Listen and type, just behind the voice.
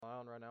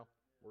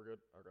we're good?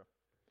 Okay.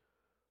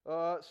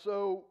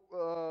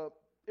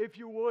 If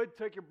you would,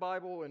 take your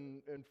Bible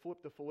and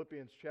flip to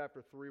Philippians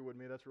chapter 3 with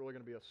me. That's really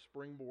going to be a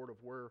springboard of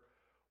where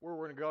we're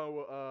going to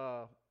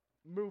go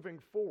moving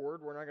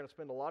forward. We're not going to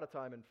spend a lot of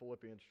time in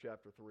Philippians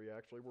chapter 3,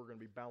 actually. We're going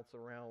to be bouncing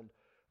around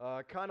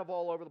kind of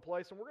all over the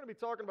place. And we're going to be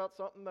talking about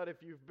something that if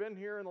you've been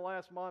here in the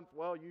last month,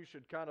 well, you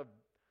should kind of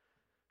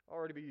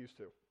already be used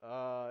to.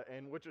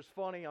 And which is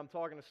funny, I'm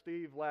talking to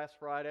Steve last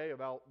Friday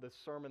about this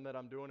sermon that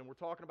I'm doing, and we're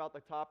talking about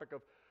the topic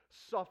of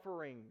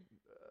suffering.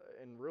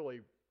 And really,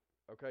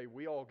 okay,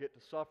 we all get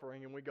to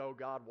suffering and we go,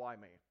 God, why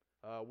me?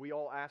 We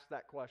all ask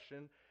that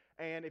question.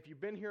 And if you've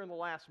been here in the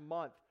last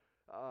month,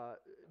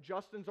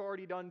 Justin's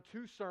already done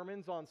 2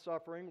 sermons on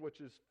suffering,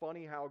 which is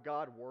funny how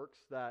God works,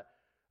 that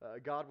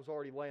God was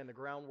already laying the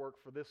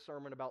groundwork for this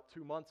sermon about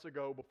 2 months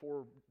ago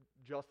before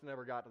Justin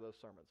ever got to those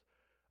sermons.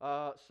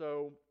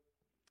 So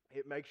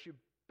it makes you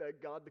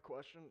beg God the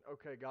question,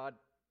 okay, God,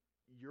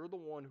 you're the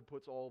one who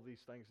puts all of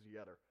these things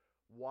together.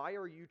 Why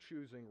are you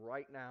choosing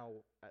right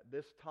now at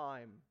this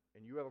time,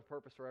 and you have a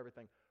purpose for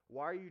everything,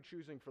 why are you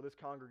choosing for this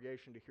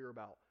congregation to hear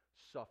about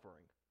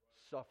suffering,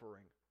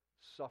 suffering,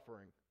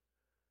 suffering?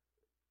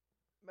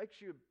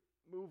 Makes you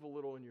move a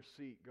little in your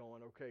seat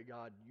going, okay,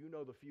 God, you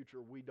know the future,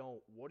 we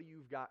don't. What do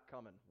you got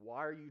coming?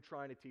 Why are you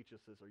trying to teach us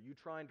this? Are you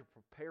trying to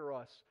prepare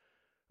us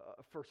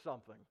for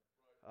something?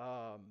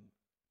 And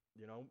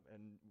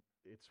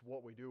it's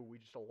what we do. We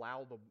just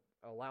allow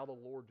the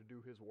Lord to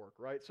do His work,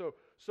 right? So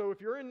if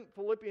you're in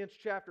Philippians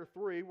chapter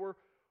 3, we're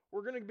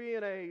going to be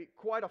in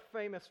quite a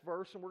famous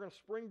verse, and we're going to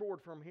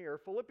springboard from here.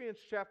 Philippians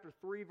chapter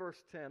 3,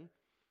 verse 10. It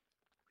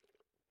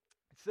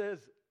says,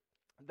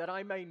 that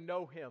I may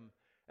know Him,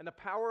 and the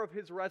power of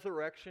His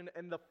resurrection,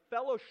 and the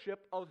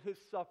fellowship of His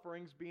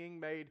sufferings, being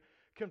made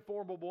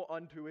conformable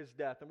unto His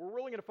death. And we're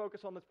really going to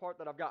focus on this part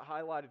that I've got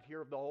highlighted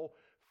here of the whole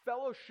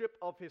fellowship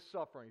of His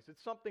sufferings.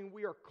 It's something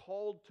we are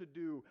called to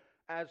do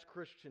as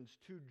Christians,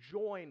 to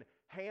join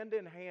hand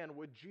in hand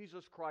with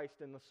Jesus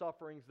Christ in the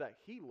sufferings that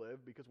He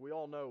lived, because we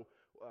all know,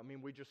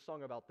 we just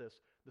sung about this,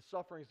 the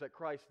sufferings that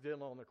Christ did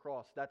on the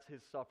cross, that's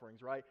His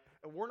sufferings, right?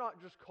 And we're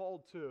not just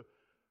called to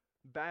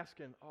bask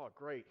in, oh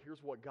great,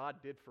 here's what God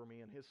did for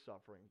me in His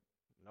suffering.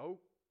 No,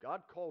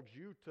 God called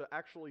you to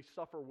actually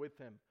suffer with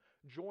Him.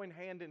 Join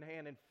hand in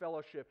hand in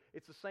fellowship.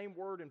 It's the same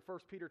word in 1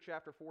 Peter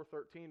chapter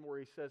 4:13 where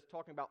he says,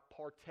 talking about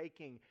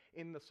partaking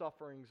in the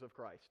sufferings of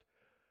Christ.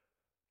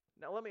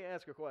 Now let me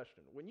ask a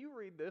question. When you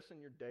read this in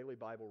your daily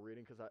Bible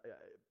reading, because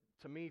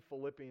to me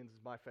Philippians is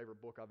my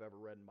favorite book I've ever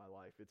read in my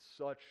life. It's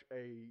such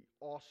a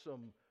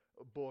awesome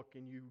book,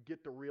 and you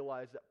get to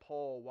realize that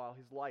Paul, while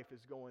his life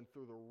is going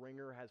through the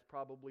ringer, has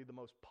probably the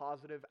most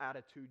positive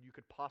attitude you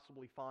could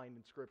possibly find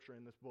in Scripture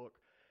in this book.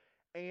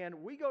 And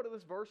we go to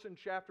this verse in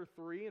chapter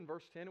 3 and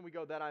verse 10, and we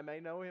go, that I may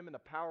know Him and the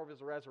power of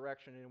His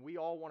resurrection. And we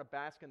all want to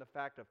bask in the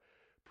fact of,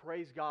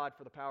 praise God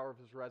for the power of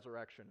His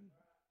resurrection.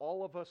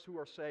 All of us who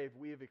are saved,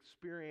 we have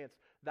experienced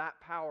that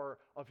power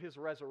of His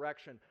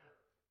resurrection.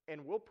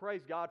 And we'll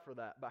praise God for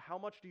that. But how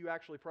much do you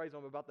actually praise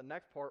Him about the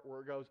next part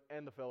where it goes,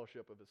 and the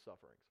fellowship of His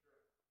sufferings?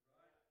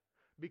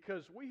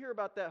 Because we hear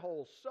about that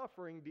whole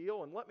suffering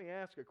deal, and let me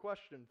ask a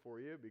question for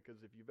you,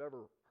 because if you've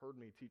ever heard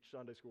me teach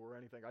Sunday school or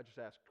anything, I just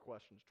ask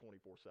questions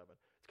 24/7.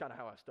 It's kind of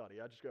how I study.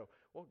 I just go,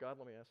 well, God,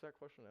 let me ask that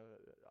question.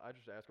 I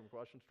just ask Him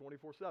questions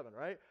 24/7,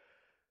 right?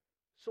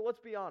 So let's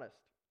be honest.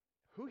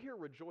 Who here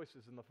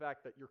rejoices in the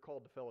fact that you're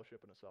called to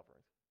fellowship in His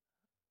sufferings?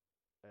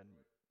 And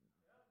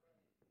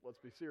let's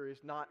be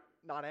serious, not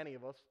any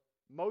of us.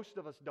 Most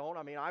of us don't.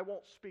 I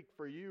won't speak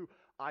for you.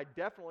 I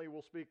definitely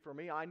will speak for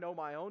me. I know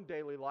my own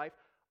daily life.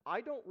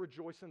 I don't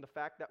rejoice in the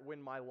fact that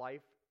when my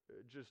life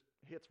just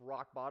hits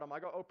rock bottom, I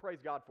go, oh,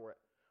 praise God for it.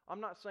 I'm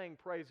not saying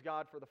praise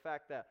God for the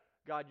fact that,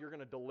 God, you're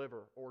going to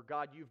deliver, or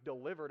God, you've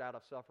delivered out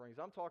of sufferings.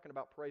 I'm talking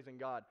about praising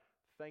God.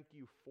 Thank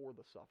you for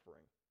the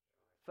suffering.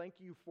 Thank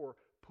you for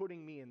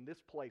putting me in this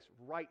place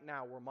right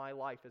now where my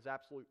life is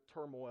absolute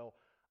turmoil.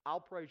 I'll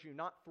praise you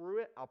not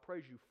through it, I'll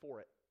praise you for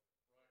it.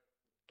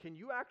 Can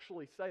you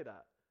actually say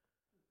that?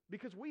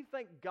 Because we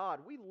thank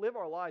God, we live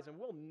our lives, and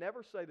we'll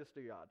never say this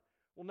to God.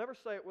 We'll never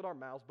say it with our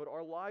mouths, but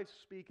our lives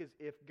speak as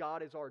if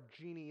God is our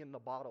genie in the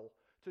bottle.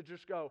 To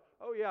just go,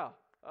 oh yeah,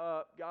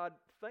 God,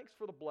 thanks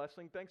for the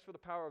blessing, thanks for the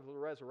power of the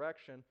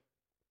resurrection.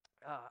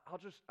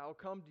 I'll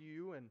come to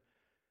you and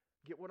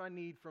get what I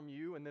need from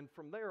you, and then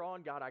from there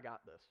on, God, I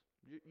got this.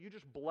 You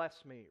just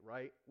bless me,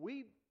 right?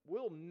 We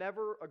will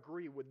never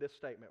agree with this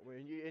statement.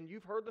 And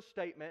you've heard the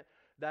statement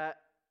that,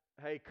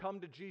 hey, come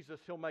to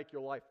Jesus, He'll make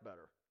your life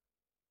better.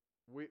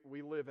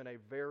 We live in a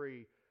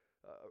very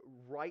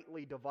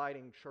rightly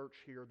dividing church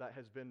here that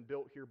has been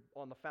built here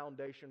on the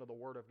foundation of the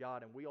Word of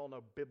God, and we all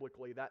know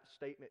biblically that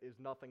statement is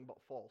nothing but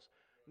false.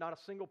 Not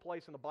a single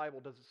place in the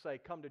Bible does it say,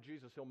 come to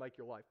Jesus, He'll make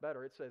your life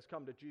better. It says,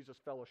 come to Jesus,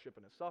 fellowship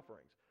in His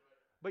sufferings.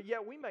 But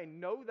yet we may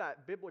know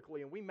that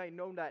biblically, and we may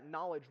know that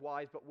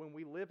knowledge-wise, but when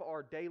we live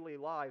our daily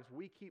lives,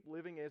 we keep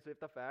living as if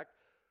the fact,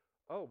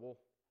 oh, well,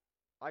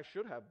 I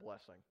should have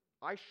blessing.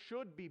 I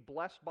should be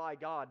blessed by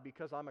God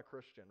because I'm a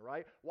Christian,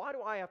 right? Why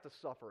do I have to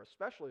suffer,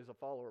 especially as a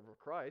follower of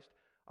Christ?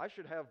 I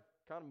should have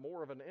kind of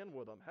more of an in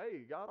with them.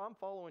 Hey, God, I'm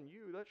following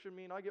you. That should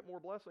mean I get more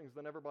blessings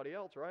than everybody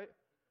else, right?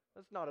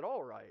 That's not at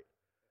all right.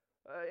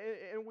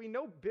 And we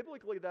know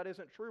biblically that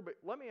isn't true, but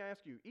let me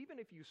ask you, even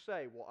if you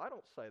say, well, I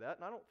don't say that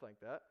and I don't think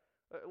that,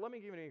 let me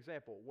give you an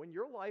example. When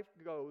your life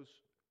goes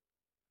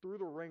through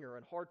the ringer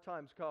and hard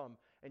times come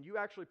and you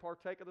actually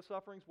partake of the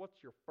sufferings, what's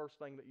your first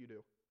thing that you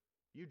do?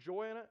 You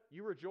joy in it?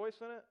 You rejoice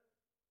in it?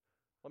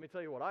 Let me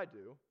tell you what I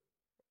do,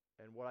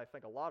 and what I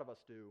think a lot of us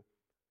do.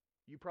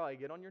 You probably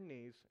get on your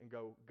knees and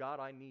go, God,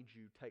 I need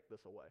you, take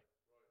this away.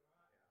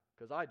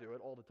 Because I do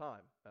it all the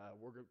time.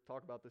 We're going to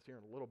talk about this here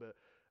in a little bit.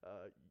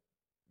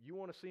 You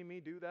want to see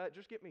me do that?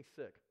 Just get me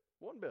sick.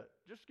 One bit.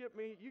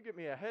 You get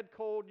me a head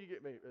cold, you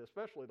get me,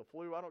 especially the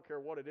flu, I don't care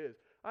what it is.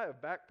 I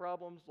have back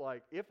problems,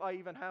 like if I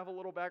even have a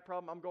little back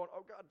problem, I'm going,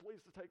 oh God, please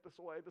to take this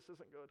away, this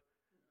isn't good.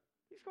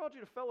 He's called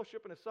you to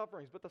fellowship in his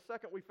sufferings, but the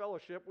second we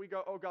fellowship, we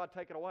go, oh God,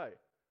 take it away.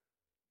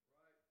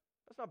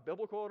 That's not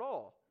biblical at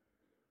all.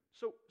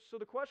 So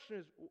the question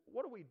is,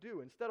 what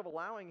do? Instead of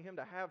allowing him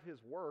to have his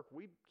work,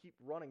 we keep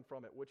running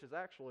from it, which is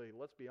actually,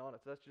 let's be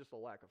honest, that's just a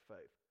lack of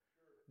faith.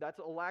 That's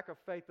a lack of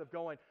faith of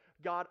going,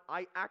 God,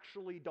 I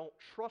actually don't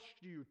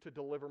trust you to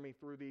deliver me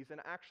through these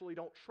and actually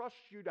don't trust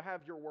you to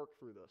have your work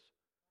through this.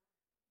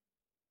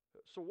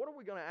 So what are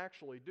we going to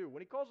actually do?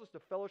 When he calls us to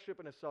fellowship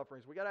in his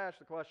sufferings, we got to ask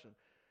the question,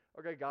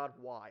 okay, God,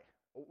 why?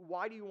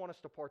 Why do you want us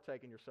to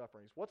partake in your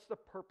sufferings? What's the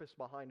purpose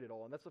behind it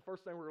all? And that's the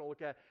first thing we're going to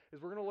look at,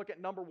 is we're going to look at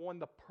number one,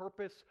 the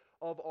purpose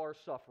of our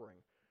suffering.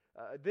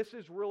 This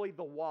is really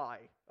the why.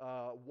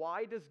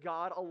 Why does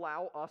God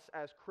allow us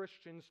as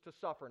Christians to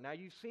suffer? Now,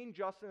 you've seen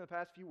Justin in the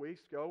past few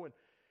weeks go, and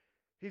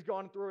he's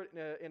gone through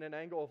it in an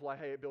angle of like,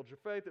 hey, it builds your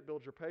faith, it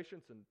builds your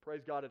patience, and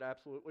praise God, it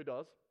absolutely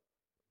does.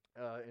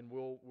 And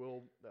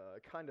we'll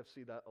kind of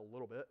see that a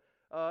little bit.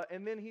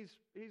 And then he's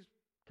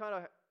kind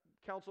of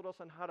counseled us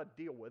on how to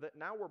deal with it.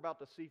 Now we're about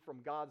to see from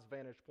God's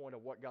vantage point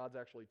of what God's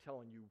actually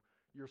telling you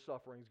your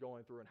suffering's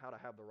going through and how to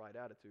have the right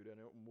attitude in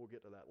it, and we'll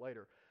get to that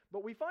later.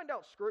 But we find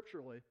out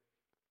scripturally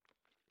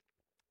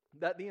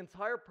that the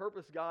entire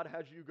purpose God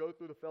has you go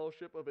through the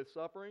fellowship of his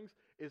sufferings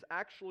is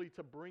actually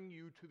to bring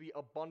you to the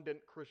abundant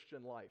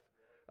Christian life.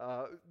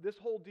 This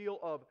whole deal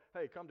of,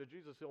 hey, come to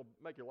Jesus, he'll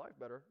make your life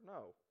better.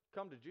 No,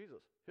 come to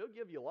Jesus. He'll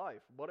give you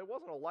life, but it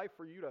wasn't a life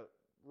for you to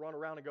run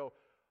around and go,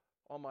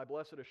 on my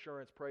blessed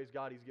assurance, praise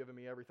God, he's given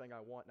me everything I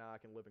want, now I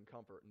can live in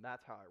comfort. And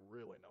that's how I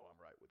really know I'm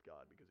right with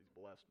God, because he's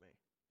blessed me.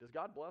 Does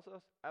God bless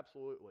us?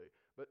 Absolutely.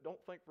 But don't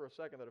think for a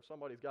second that if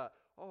somebody's got,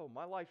 oh,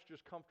 my life's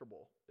just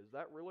comfortable, is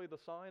that really the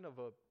sign of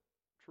a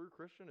true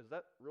Christian? Is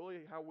that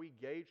really how we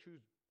gauge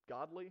who's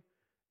godly?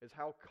 Is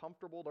how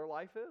comfortable their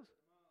life is?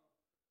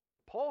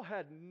 Paul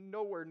had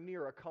nowhere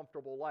near a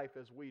comfortable life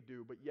as we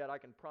do, but yet I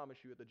can promise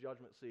you at the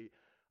judgment seat,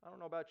 I don't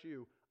know about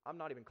you, I'm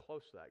not even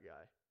close to that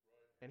guy.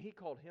 And he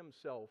called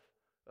himself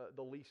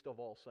the least of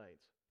all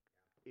saints.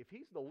 If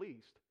he's the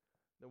least,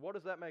 then what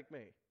does that make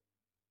me?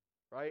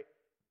 Right?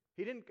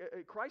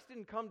 Christ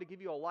didn't come to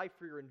give you a life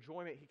for your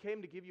enjoyment. He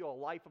came to give you a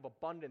life of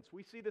abundance.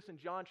 We see this in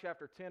John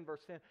chapter 10,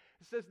 verse 10. It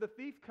says, the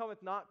thief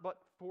cometh not but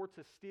for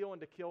to steal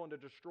and to kill and to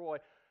destroy.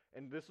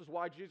 And this is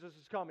why Jesus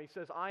has come. He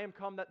says, I am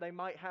come that they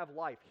might have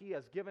life. He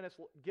has given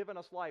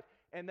us life,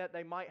 and that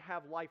they might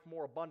have life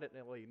more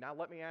abundantly. Now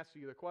let me ask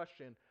you the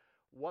question,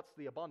 what's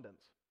the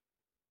abundance?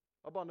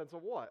 Abundance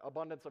of what?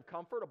 Abundance of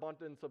comfort,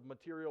 abundance of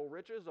material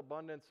riches,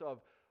 abundance of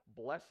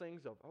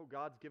blessings of, oh,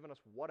 God's given us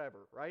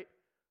whatever, right?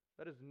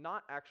 That is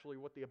not actually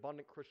what the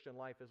abundant Christian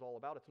life is all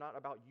about. It's not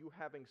about you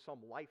having some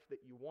life that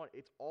you want.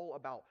 It's all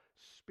about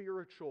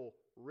spiritual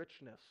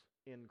richness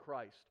in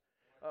Christ.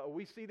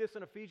 We see this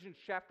in Ephesians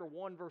chapter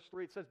 1, verse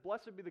 3. It says,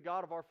 blessed be the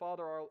God of our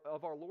Father,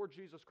 of our Lord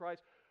Jesus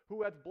Christ,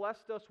 who hath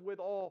blessed us with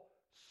all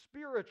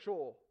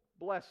spiritual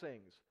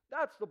blessings.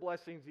 That's the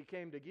blessings he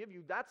came to give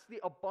you. That's the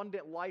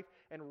abundant life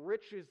and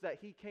riches that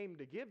he came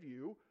to give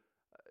you,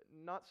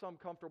 not some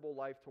comfortable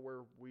life to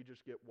where we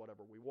just get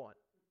whatever we want,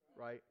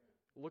 right?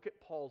 Look at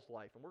Paul's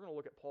life, and we're going to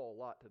look at Paul a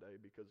lot today,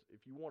 because if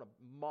you want to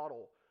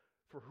model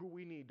for who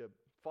we need to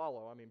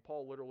follow, I mean,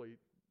 Paul literally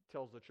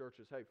tells the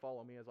churches, hey,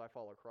 follow me as I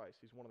follow Christ.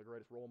 He's one of the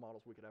greatest role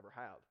models we could ever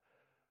have.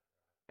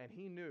 And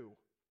he knew,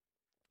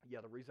 yeah,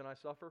 the reason I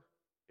suffer,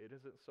 it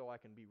isn't so I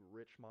can be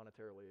rich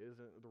monetarily. It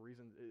isn't the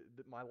reason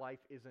that my life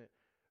isn't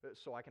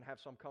so I can have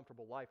some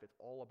comfortable life. It's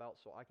all about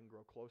so I can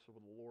grow closer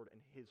with the Lord and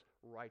his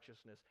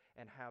righteousness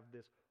and have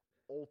this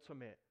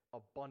ultimate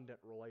abundant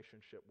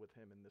relationship with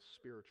him in this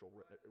spiritual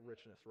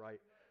richness,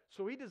 right?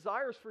 So he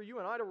desires for you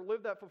and I to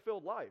live that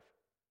fulfilled life.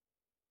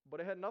 But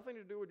it had nothing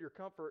to do with your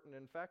comfort, and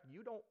in fact,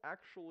 you don't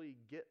actually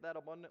get that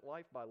abundant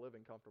life by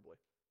living comfortably.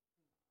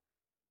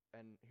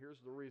 And here's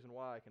the reason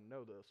why I can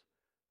know this.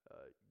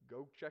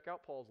 Go check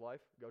out Paul's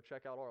life. Go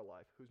check out our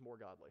life. Who's more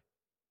godly?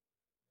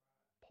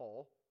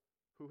 Paul.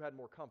 Who had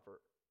more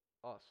comfort?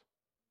 Us.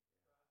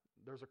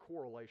 There's a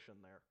correlation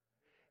there.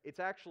 It's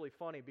actually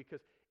funny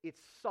because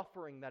it's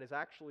suffering that is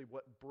actually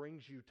what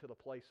brings you to the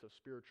place of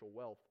spiritual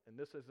wealth. And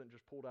this isn't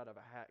just pulled out of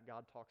a hat.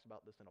 God talks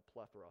about this in a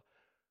plethora.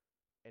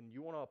 and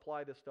you want to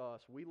apply this to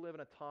us, we live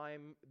in a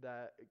time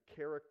that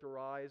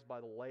characterized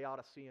by the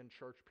Laodicean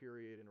church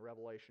period in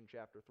Revelation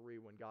chapter 3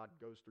 when God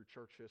goes through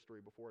church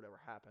history before it ever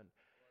happened.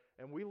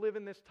 And we live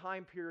in this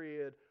time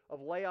period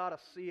of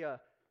Laodicea,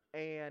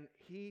 and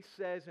he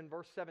says in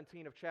verse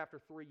 17 of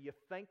chapter 3, you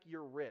think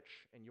you're rich.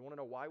 And you want to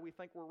know why we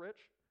think we're rich?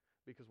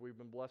 Because we've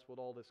been blessed with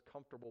all this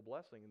comfortable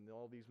blessing and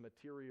all these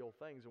material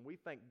things. And we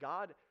think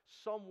God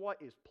somewhat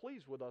is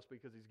pleased with us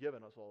because he's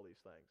given us all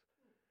these things.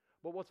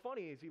 But what's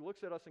funny is he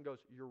looks at us and goes,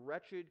 you're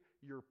wretched,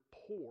 you're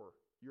poor,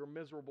 you're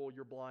miserable,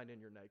 you're blind, and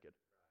you're naked.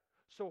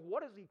 So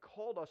what has he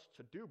called us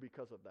to do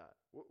because of that?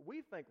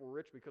 We think we're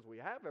rich because we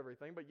have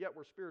everything, but yet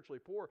we're spiritually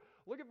poor.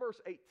 Look at verse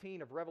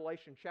 18 of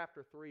Revelation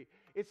chapter 3.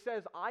 It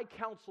says, I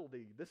counsel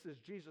thee. This is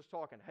Jesus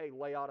talking. Hey,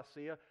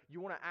 Laodicea,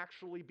 you want to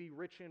actually be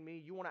rich in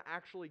me? You want to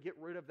actually get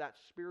rid of that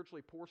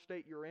spiritually poor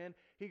state you're in?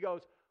 He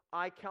goes,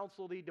 I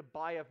counsel thee to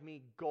buy of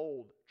me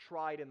gold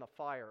tried in the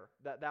fire,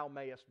 that thou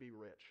mayest be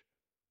rich.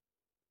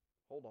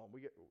 Hold on,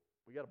 we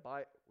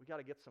got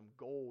to get some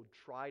gold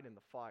tried in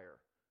the fire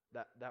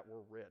that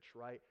we're rich,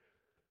 right?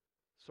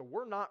 So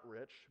we're not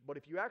rich, but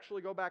if you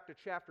actually go back to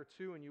chapter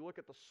 2 and you look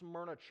at the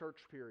Smyrna church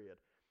period,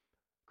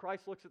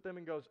 Christ looks at them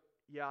and goes,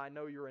 yeah, I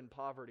know you're in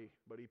poverty,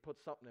 but he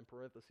puts something in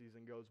parentheses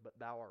and goes, but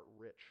thou art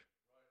rich.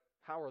 Right.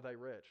 How are they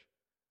rich?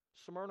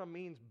 Smyrna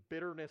means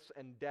bitterness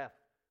and death.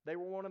 They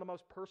were one of the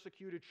most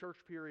persecuted church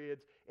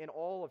periods in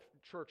all of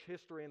church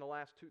history in the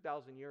last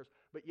 2,000 years,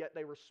 but yet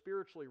they were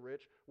spiritually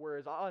rich,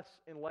 whereas us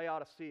in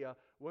Laodicea,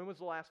 when was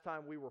the last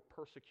time we were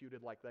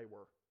persecuted like they were?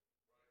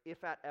 Right.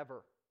 If at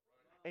ever.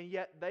 Right. And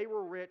yet they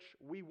were rich,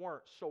 we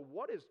weren't. So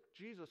what is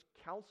Jesus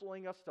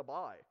counseling us to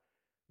buy?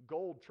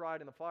 Gold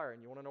tried in the fire.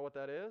 And you want to know what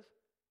that is?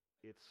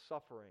 It's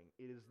suffering.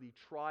 It is the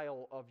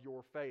trial of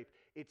your faith.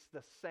 It's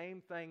the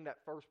same thing that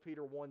 1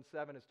 Peter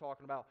 1:7 is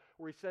talking about,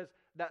 where he says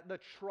that the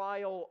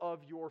trial of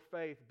your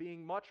faith,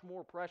 being much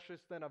more precious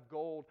than of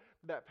gold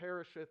that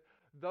perisheth,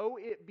 though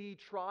it be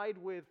tried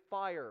with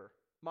fire,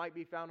 might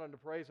be found unto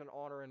praise and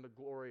honor and the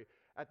glory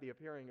at the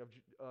appearing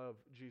of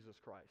Jesus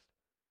Christ.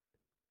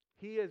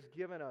 He has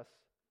given us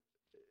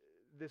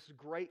this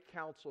great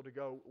counsel to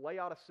go,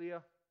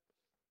 Laodicea,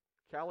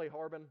 Callie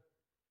Harbin,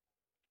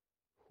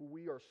 who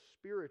we are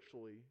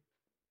spiritually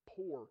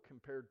poor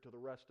compared to the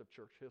rest of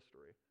church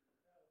history.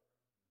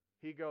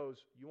 He goes,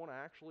 you want to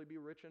actually be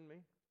rich in me?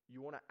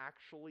 You want to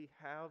actually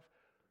have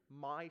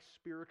my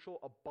spiritual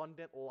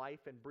abundant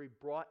life and be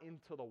brought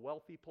into the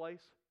wealthy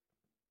place?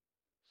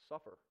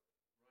 Suffer.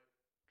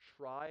 Right.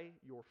 Try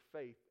your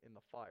faith in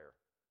the fire.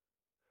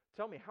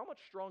 Tell me, how much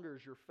stronger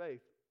is your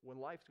faith when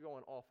life's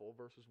going awful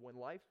versus when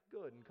life's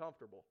good and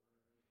comfortable?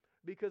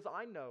 Because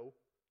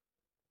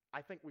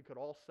I think we could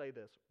all say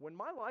this. When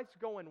my life's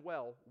going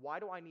well, why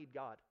do I need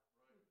God?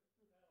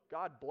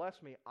 God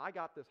bless me. I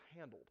got this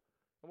handled.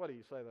 And whether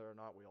you say that or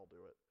not, we all do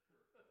it.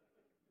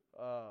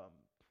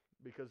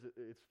 Because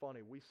it's funny.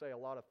 We say a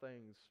lot of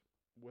things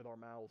with our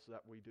mouths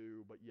that we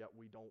do, but yet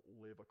we don't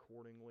live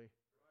accordingly.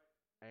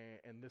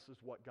 And this is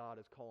what God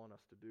is calling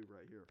us to do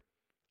right here.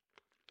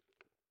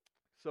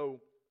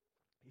 So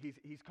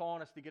he's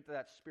calling us to get to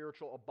that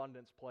spiritual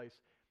abundance place.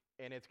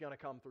 And it's going to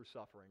come through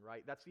suffering,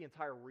 right? That's the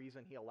entire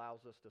reason he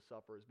allows us to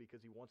suffer, is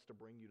because he wants to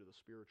bring you to the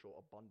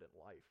spiritual abundant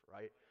life,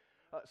 right?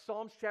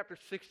 Psalms chapter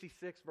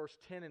 66, verse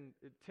 10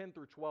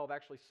 through 12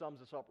 actually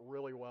sums this up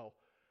really well.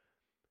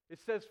 It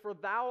says, for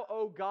thou,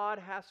 O God,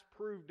 hast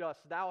proved us.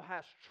 Thou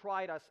hast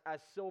tried us as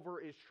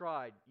silver is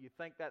tried. You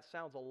think that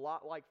sounds a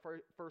lot like 1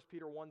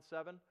 Peter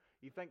 1:7?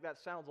 You think that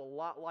sounds a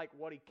lot like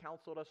what he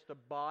counseled us to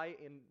buy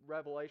in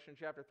Revelation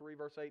chapter 3,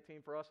 verse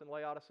 18 for us in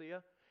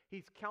Laodicea?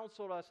 He's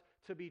counseled us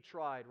to be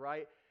tried,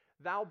 right?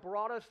 Thou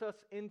broughtest us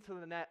into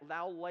the net.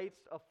 Thou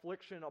laidst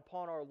affliction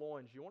upon our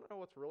loins. You want to know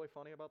what's really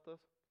funny about this?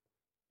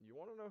 You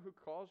want to know who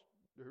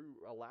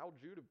allowed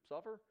you to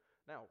suffer?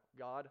 Now,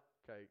 God,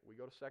 okay, we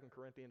go to 2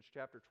 Corinthians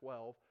chapter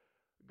 12.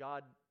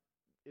 God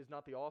is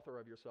not the author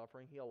of your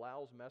suffering. He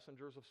allows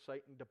messengers of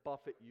Satan to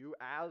buffet you,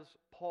 as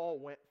Paul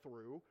went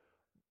through.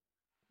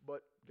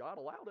 But God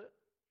allowed it.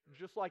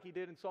 Just like he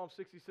did in Psalm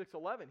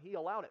 66:11. He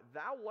allowed it.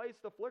 Thou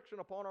layest affliction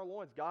upon our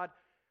loins. God,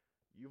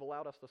 you've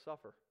allowed us to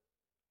suffer.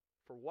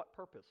 For what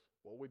purpose?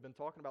 Well, we've been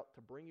talking about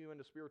to bring you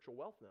into spiritual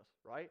wealthness,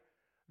 right?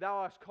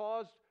 Thou hast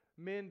caused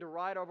men to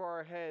ride over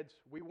our heads.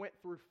 We went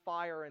through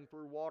fire and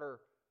through water.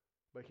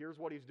 But here's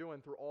what he's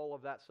doing through all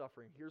of that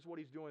suffering. Here's what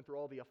he's doing through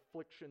all the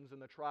afflictions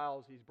and the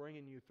trials he's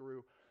bringing you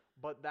through.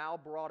 But thou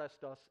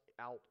broughtest us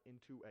out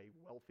into a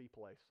wealthy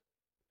place.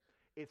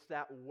 It's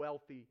that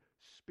wealthy,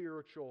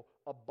 spiritual,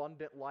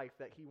 abundant life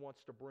that he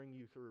wants to bring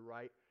you through,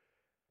 right?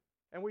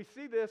 And we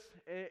see this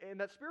in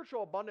that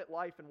spiritual abundant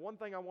life, and one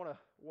thing I want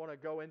to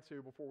go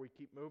into before we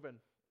keep moving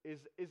is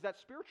that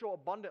spiritual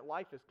abundant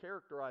life is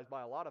characterized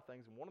by a lot of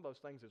things, and one of those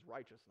things is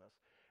righteousness.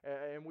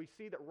 And we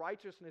see that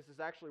righteousness is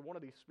actually one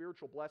of these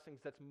spiritual blessings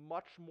that's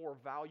much more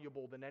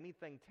valuable than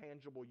anything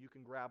tangible you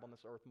can grab on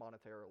this earth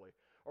monetarily,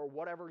 or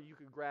whatever you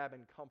could grab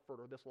in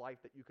comfort, or this life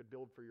that you could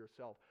build for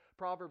yourself.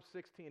 Proverbs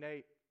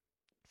 16:8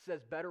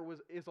 says, better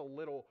is a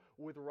little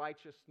with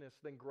righteousness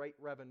than great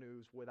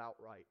revenues without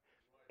right.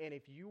 And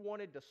if you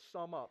wanted to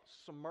sum up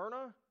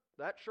Smyrna,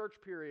 that church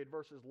period,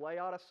 versus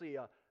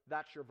Laodicea,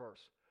 that's your verse.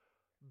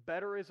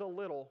 Better is a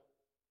little,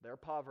 their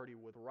poverty,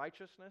 with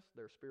righteousness,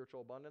 their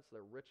spiritual abundance,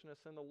 their richness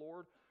in the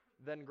Lord,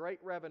 than great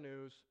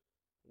revenues.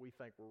 We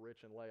think we're rich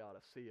in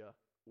Laodicea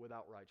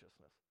without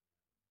righteousness.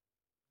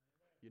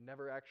 You're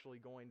never actually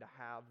going to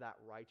have that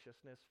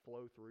righteousness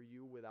flow through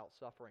you without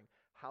suffering.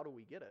 How do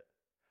we get it?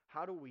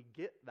 How do we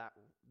get that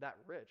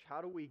rich?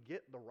 How do we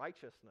get the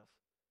righteousness?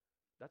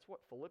 That's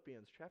what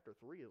Philippians chapter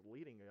 3 is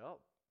leading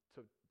up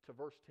to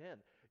verse 10.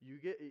 You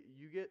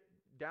get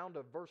down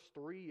to verse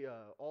 3,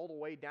 all the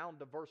way down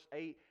to verse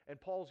 8,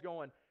 and Paul's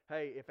going,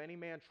 hey, if any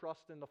man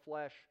trusts in the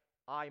flesh,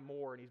 I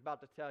more. And he's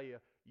about to tell you,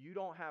 you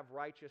don't have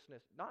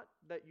righteousness. Not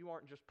that you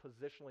aren't just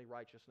positionally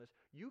righteousness.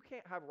 You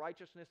can't have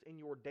righteousness in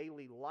your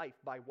daily life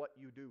by what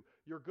you do.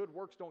 Your good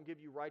works don't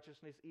give you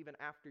righteousness even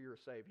after you're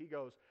saved. He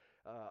goes,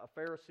 a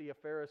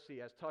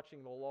Pharisee, as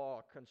touching the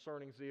law,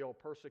 concerning zeal,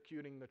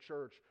 persecuting the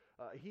church.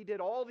 He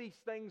did all these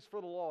things for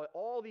the law,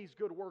 all these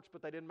good works,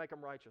 but they didn't make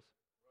him righteous.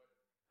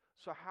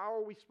 Right. So how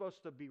are we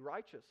supposed to be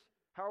righteous?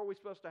 How are we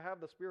supposed to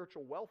have the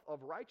spiritual wealth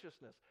of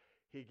righteousness?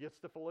 He gets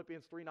to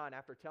Philippians 3:9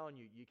 after telling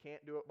you, you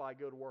can't do it by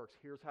good works.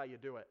 Here's how you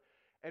do it.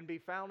 And be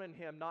found in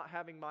him, not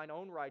having mine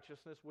own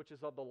righteousness, which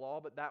is of the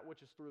law, but that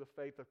which is through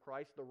the faith of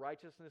Christ, the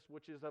righteousness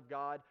which is of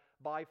God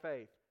by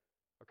faith.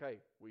 Okay,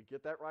 we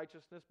get that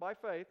righteousness by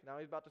faith. Now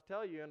he's about to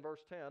tell you in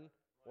verse 10,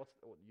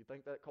 you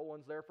think that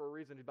colon's there for a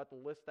reason. He's about to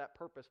list that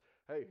purpose.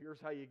 Hey, here's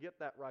how you get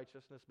that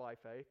righteousness by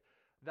faith.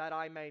 That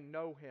I may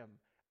know him,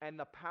 and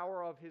the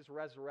power of his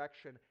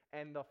resurrection,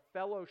 and the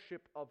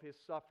fellowship of his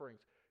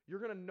sufferings. You're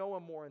going to know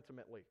him more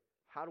intimately.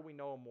 How do we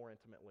know him more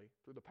intimately?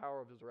 Through the power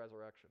of his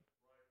resurrection.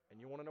 Right. And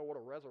you want to know what a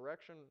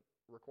resurrection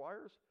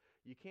requires?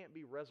 You can't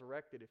be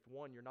resurrected if,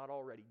 one, you're not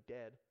already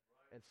dead.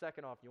 Right. And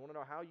second off, you want to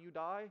know how you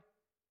die?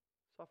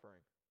 Suffering.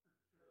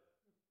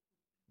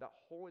 That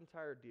whole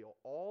entire deal,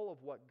 all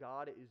of what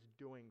God is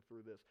doing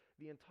through this,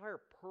 the entire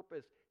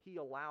purpose he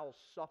allows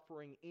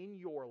suffering in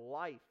your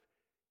life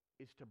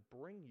is to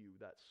bring you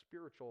that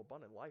spiritual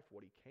abundant life,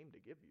 what he came to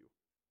give you.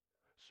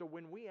 So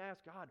when we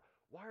ask God,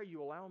 why are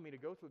you allowing me to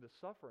go through this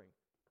suffering?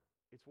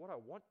 It's what I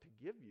want to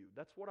give you.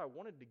 That's what I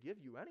wanted to give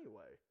you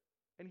anyway.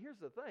 And here's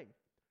the thing.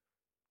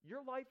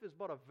 Your life is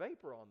but a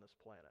vapor on this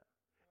planet.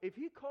 If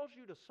he calls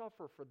you to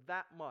suffer for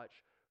that much,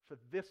 for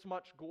this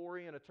much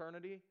glory in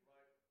eternity,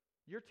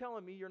 you're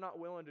telling me you're not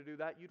willing to do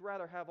that? You'd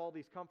rather have all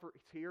these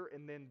comforts here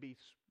and then be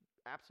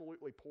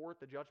absolutely poor at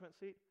the judgment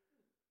seat?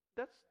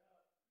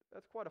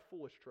 That's quite a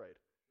foolish trade.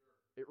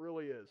 It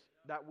really is.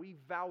 That we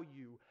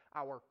value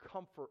our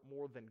comfort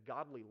more than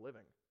godly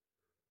living.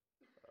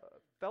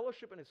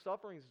 Fellowship in his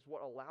sufferings is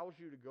what allows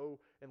you to go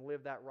and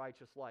live that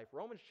righteous life.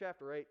 Romans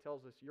chapter 8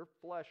 tells us your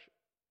flesh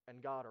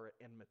and God are at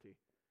enmity.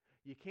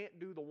 You can't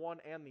do the one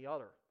and the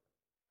other.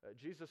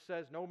 Jesus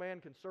says no man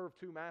can serve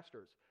two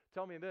masters.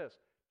 Tell me this,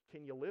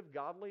 can you live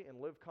godly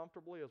and live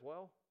comfortably as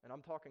well? And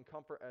I'm talking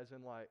comfort as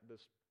in like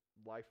this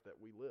life that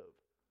we live.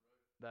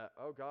 That,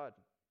 oh God,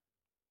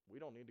 we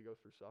don't need to go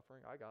through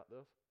suffering. I got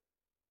this.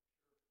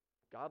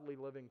 Godly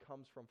living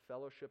comes from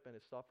fellowship in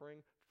his suffering.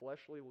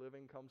 Fleshly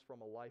living comes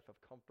from a life of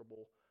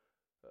comfortable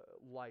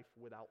life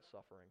without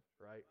suffering,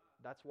 right?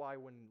 That's why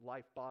when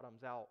life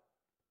bottoms out,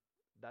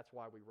 that's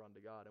why we run to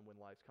God. And when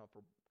life's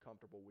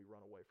comfortable, we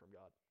run away from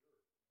God.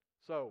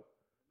 So,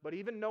 but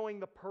even knowing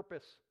the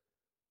purpose,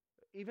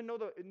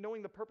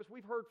 knowing the purpose,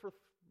 we've heard for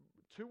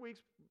 2 weeks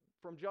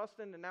from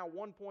Justin and now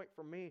 1 point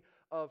from me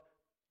of,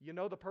 you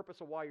know the purpose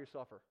of why you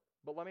suffer.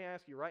 But let me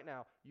ask you right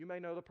now, you may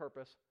know the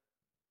purpose.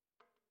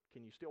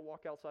 Can you still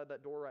walk outside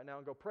that door right now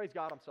and go, praise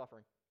God, I'm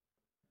suffering?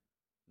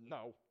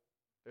 No.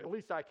 At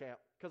least I can't,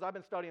 because I've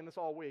been studying this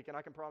all week, and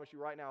I can promise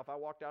you right now, if I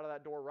walked out of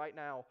that door right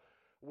now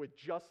with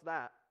just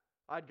that,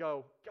 I'd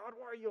go, God,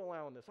 why are you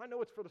allowing this? I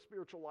know it's for the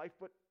spiritual life,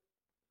 but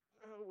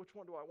which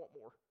one do I want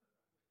more?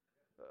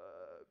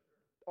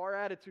 Our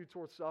attitude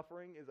towards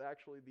suffering is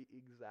actually the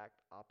exact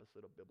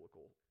opposite of the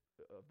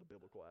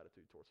biblical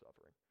attitude towards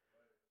suffering.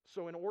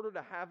 So in order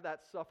to have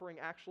that suffering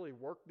actually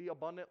work the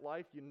abundant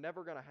life, you're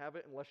never going to have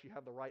it unless you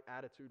have the right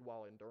attitude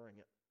while enduring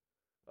it.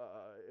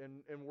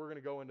 And we're going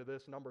to go into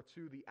this, number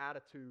 2, the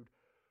attitude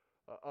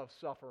of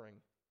suffering.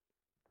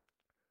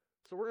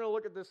 So we're going to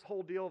look at this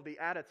whole deal of the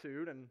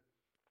attitude, and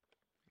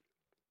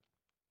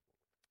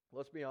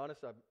let's be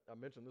honest, I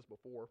mentioned this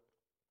before.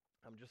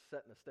 I'm just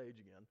setting the stage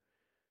again.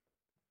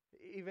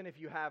 Even if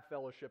you have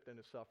fellowshiped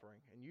into suffering,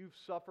 and you've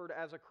suffered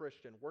as a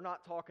Christian, we're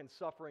not talking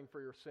suffering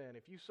for your sin.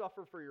 If you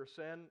suffer for your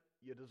sin,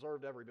 you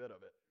deserved every bit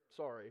of it.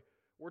 Sorry.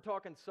 We're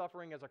talking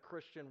suffering as a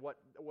Christian, what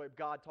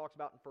God talks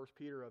about in 1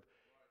 Peter of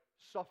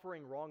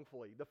suffering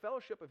wrongfully. The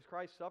fellowship of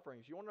Christ's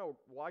sufferings, you want to know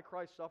why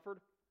Christ suffered?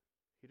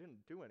 He didn't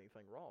do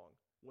anything wrong.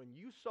 When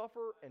you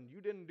suffer and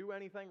you didn't do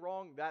anything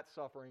wrong, that's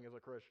suffering as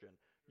a Christian.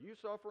 You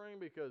suffering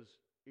because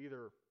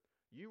either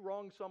you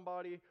wronged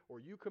somebody or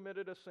you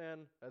committed a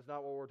sin, that's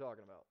not what we're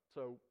talking about.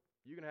 So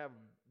you can have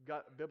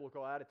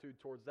biblical attitude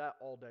towards that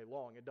all day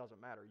long. It doesn't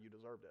matter. You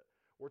deserved it.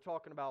 We're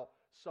talking about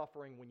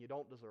suffering when you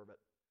don't deserve it.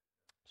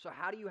 So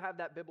how do you have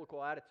that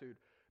biblical attitude?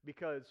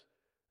 Because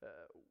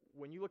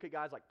when you look at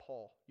guys like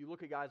Paul, you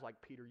look at guys like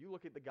Peter, you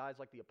look at the guys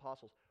like the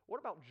apostles, what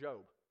about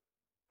Job?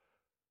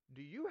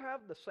 Do you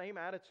have the same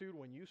attitude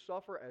when you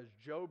suffer as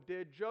Job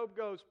did? Job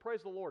goes,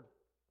 praise the Lord.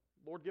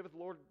 Lord giveth,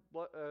 Lord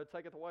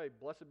taketh away.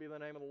 Blessed be the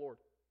name of the Lord.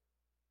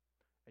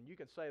 And you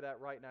can say that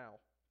right now.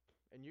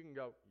 And you can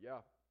go, yeah,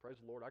 praise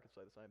the Lord, I can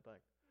say the same thing.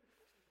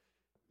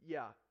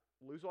 Yeah,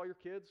 lose all your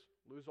kids,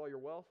 lose all your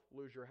wealth,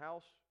 lose your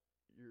house,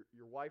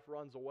 your wife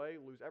runs away,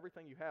 lose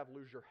everything you have,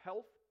 lose your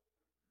health,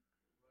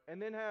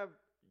 and then have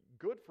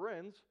good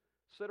friends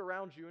sit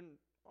around you and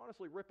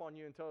honestly rip on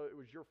you until it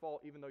was your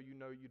fault even though you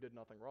know you did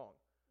nothing wrong.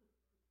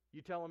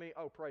 You telling me,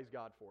 oh, praise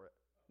God for it.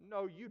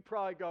 No, you'd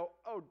probably go,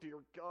 oh, dear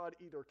God,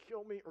 either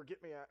kill me or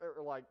get me out,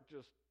 or like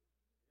just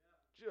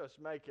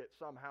make it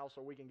somehow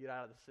so we can get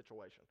out of this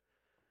situation.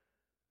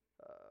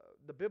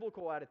 The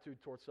biblical attitude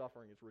towards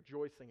suffering is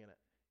rejoicing in it.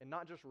 And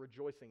not just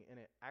rejoicing in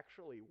it,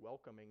 actually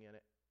welcoming in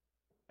it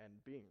and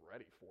being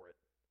ready for it.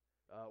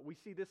 We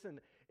see this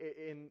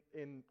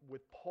in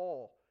with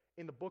Paul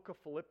in the book of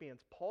Philippians.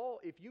 Paul,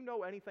 if you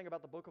know anything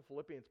about the book of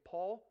Philippians,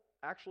 Paul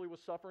actually was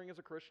suffering as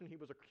a Christian. He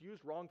was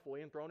accused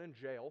wrongfully and thrown in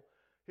jail.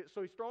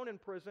 So he's thrown in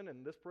prison,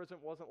 and this prison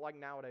wasn't like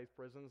nowadays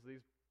prisons.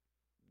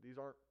 These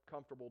aren't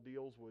comfortable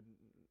deals with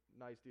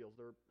nice deals.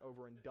 They're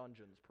over in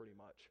dungeons pretty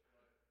much.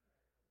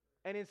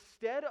 And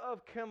instead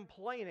of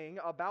complaining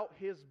about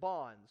his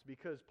bonds,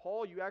 because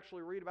Paul, you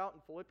actually read about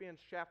in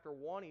Philippians chapter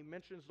 1, he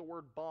mentions the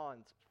word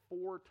bonds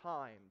 4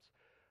 times.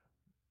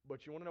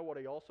 But you want to know what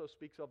he also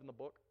speaks of in the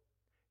book?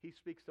 He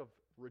speaks of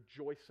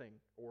rejoicing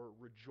or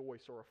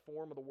rejoice, or a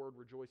form of the word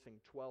rejoicing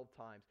 12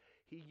 times.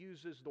 He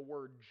uses the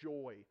word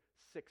joy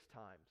 6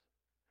 times.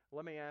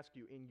 Let me ask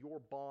you, in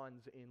your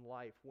bonds in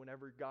life,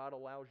 whenever God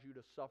allows you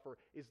to suffer,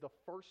 is the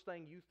first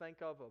thing you think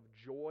of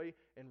joy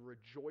and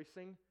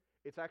rejoicing?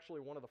 It's actually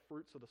one of the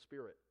fruits of the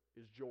Spirit,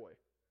 is joy.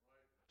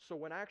 Right. So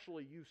when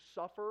actually you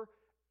suffer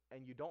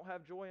and you don't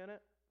have joy in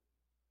it,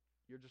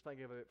 you're just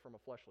thinking of it from a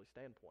fleshly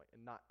standpoint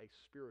and not a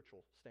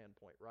spiritual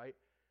standpoint, right?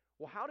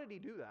 Well, how did he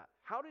do that?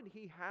 How did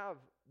he have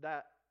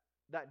that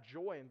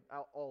joy in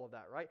all of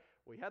that, right?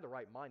 Well, he had the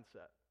right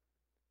mindset.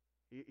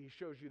 He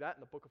shows you that in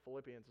the book of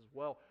Philippians as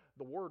well.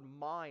 The word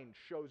mind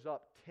shows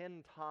up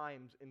 10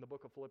 times in the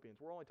book of Philippians.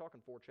 We're only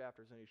talking 4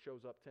 chapters, and he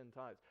shows up 10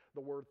 times.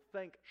 The word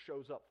think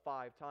shows up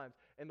 5 times,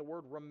 and the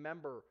word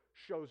remember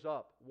shows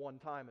up 1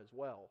 time as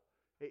well.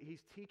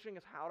 He's teaching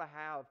us how to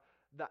have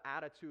the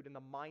attitude and the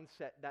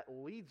mindset that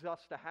leads us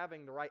to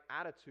having the right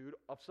attitude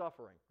of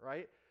suffering,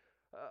 right?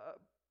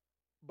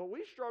 But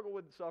we struggle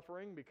with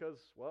suffering because,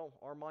 well,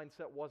 our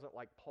mindset wasn't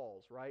like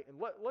Paul's, right? And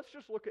let's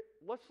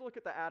look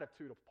at the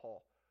attitude of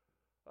Paul.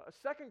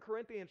 2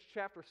 Corinthians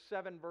chapter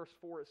 7, verse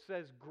 4, it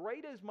says,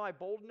 great is my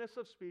boldness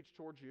of speech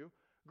towards you.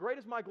 Great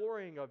is my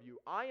glorying of you.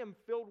 I am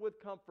filled with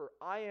comfort.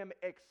 I am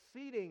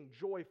exceeding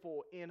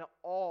joyful in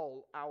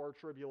all our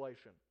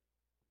tribulation.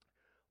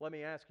 Let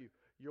me ask you,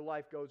 your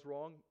life goes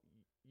wrong,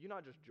 you're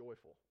not just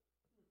joyful.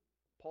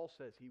 Paul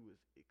says he was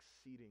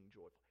exceeding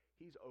joyful.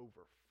 He's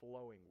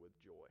overflowing with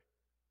joy.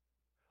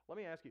 Let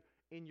me ask you,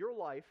 in your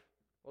life,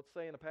 let's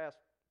say in the past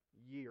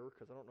year,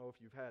 because I don't know if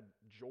you've had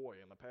joy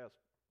in the past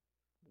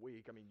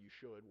week. I mean, you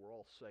should. We're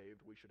all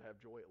saved. We should have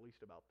joy at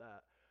least about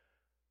that.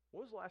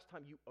 When was the last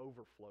time you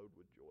overflowed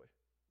with joy?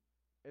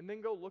 And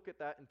then go look at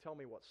that and tell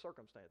me what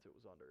circumstance it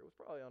was under. It was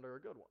probably under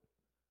a good one.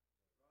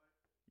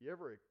 You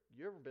ever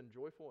been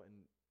joyful and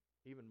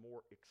even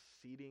more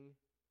exceeding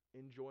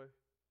in joy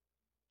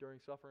during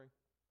suffering?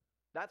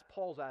 That's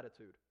Paul's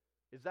attitude.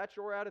 Is that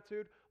your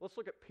attitude? Let's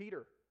look at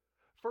Peter.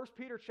 1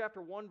 Peter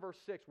chapter 1, verse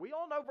 6. We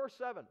all know verse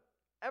 7.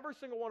 Every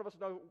single one of us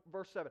know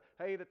verse 7.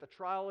 Hey, that the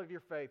trial of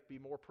your faith be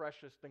more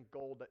precious than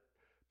gold that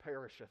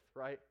perisheth,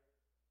 right?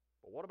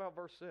 But what about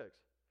verse 6?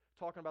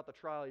 Talking about the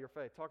trial of your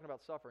faith, talking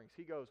about sufferings.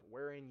 He goes,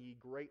 wherein ye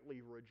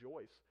greatly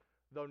rejoice,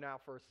 though now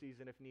for a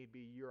season, if need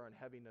be, you're on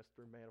heaviness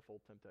through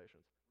manifold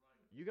temptations.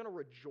 Right. You going to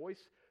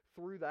rejoice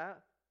through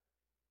that?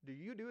 Do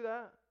you do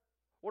that?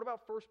 What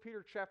about 1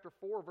 Peter chapter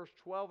 4, verse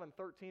 12 and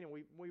 13? And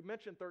we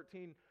mentioned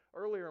 13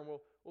 earlier, and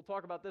we'll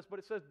talk about this, but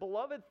it says,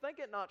 beloved, think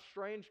it not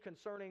strange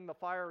concerning the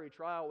fiery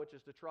trial, which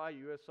is to try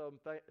you, as some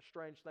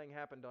strange thing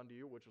happened unto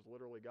you, which is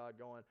literally God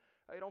going,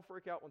 hey, don't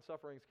freak out when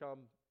sufferings come.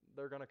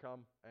 They're going to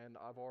come, and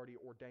I've already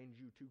ordained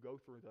you to go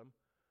through them.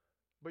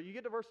 But you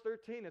get to verse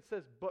 13, it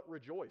says, but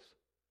rejoice,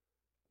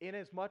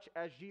 inasmuch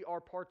as ye are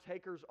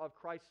partakers of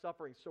Christ's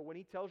sufferings. So when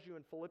he tells you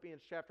in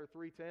Philippians chapter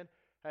 3:10,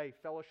 hey,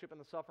 fellowship in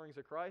the sufferings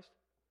of Christ,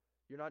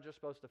 you're not just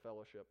supposed to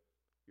fellowship.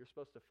 You're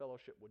supposed to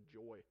fellowship with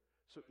joy.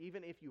 So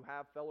even if you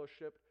have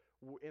fellowship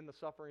in the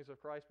sufferings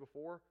of Christ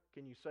before,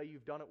 can you say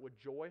you've done it with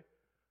joy?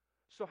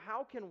 So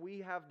how can we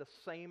have the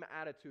same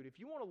attitude? If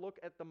you want to look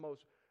at the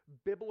most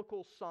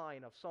biblical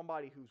sign of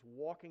somebody who's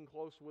walking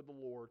close with the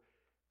Lord,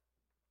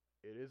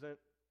 it isn't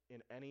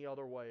in any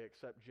other way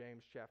except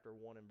James chapter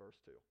 1 and verse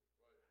 2. Right.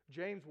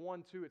 James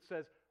 1:2, it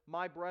says,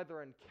 my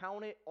brethren,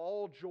 count it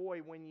all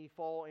joy when ye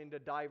fall into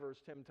divers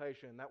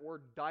temptation. That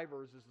word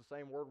divers is the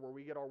same word where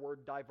we get our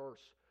word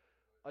diverse.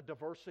 a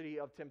diversity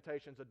of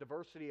temptations, a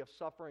diversity of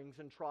sufferings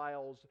and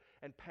trials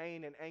and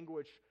pain and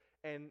anguish.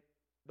 And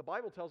the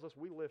Bible tells us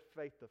we live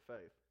faith to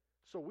faith.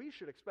 So we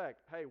should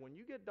expect, hey, when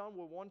you get done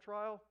with one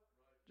trial,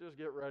 just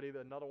get ready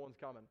that another one's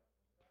coming.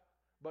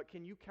 But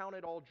can you count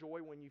it all joy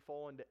when you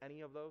fall into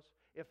any of those,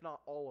 if not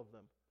all of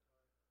them?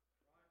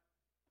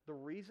 The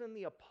reason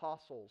the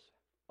apostles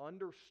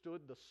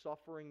understood the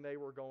suffering they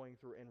were going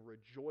through and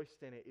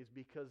rejoiced in it is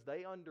because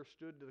they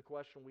understood the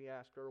question we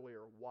asked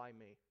earlier, why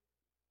me?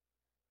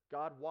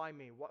 God, why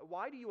me?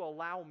 Why do you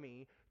allow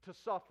me to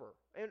suffer?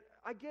 And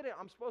I get it,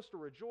 I'm supposed to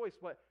rejoice,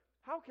 but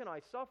how can I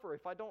suffer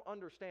if I don't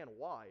understand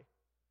why?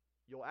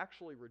 You'll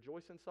actually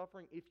rejoice in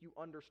suffering if you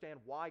understand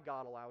why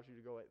God allows you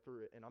to go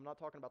through it. And I'm not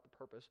talking about the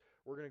purpose.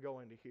 We're going to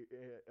go into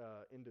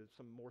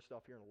some more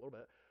stuff here in a little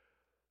bit.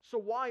 So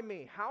why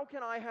me? How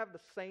can I have the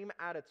same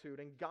attitude?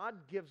 And God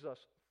gives us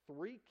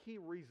 3 key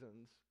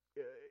reasons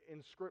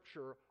in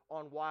Scripture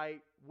on why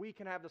we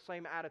can have the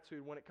same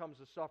attitude when it comes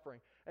to suffering.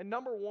 And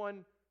number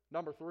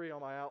 3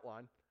 on my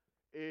outline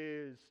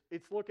is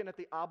it's looking at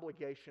the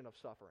obligation of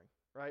suffering,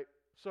 right?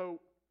 So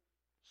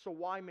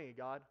why me,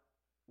 God?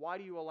 Why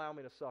do you allow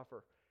me to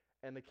suffer?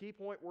 And the key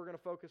point we're going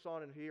to focus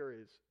on in here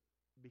is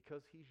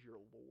because He's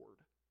your Lord.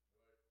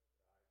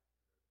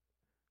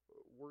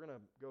 We're going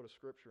to go to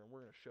Scripture and we're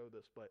going to show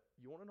this, but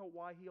you want to know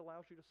why He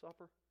allows you to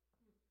suffer?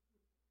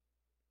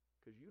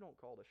 Because you don't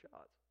call the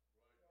shots.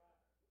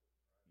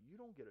 You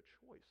don't get a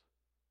choice.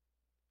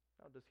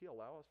 Now, does He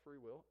allow us free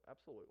will?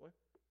 Absolutely.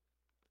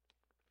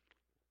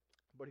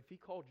 But if He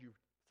called you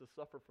to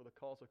suffer for the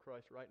cause of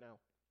Christ right now,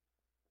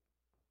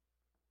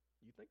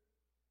 you think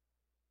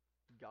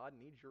God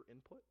needs your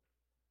input?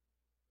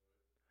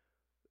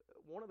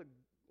 One of the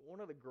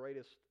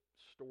greatest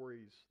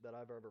stories that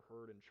I've ever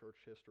heard in church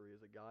history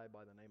is a guy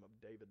by the name of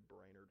David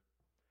Brainerd.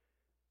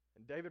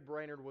 And David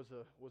Brainerd was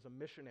a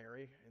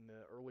missionary in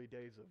the early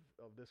days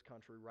of this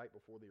country right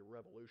before the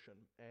Revolution.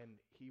 And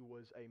he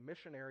was a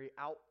missionary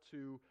out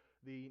to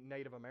the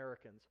Native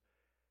Americans.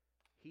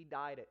 He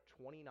died at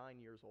 29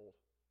 years old.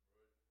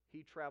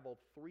 He traveled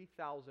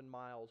 3,000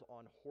 miles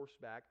on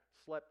horseback,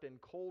 slept in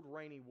cold,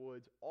 rainy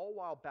woods, all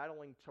while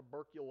battling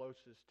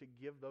tuberculosis to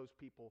give those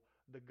people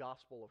the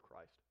gospel of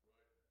Christ.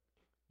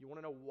 You want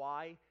to know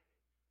why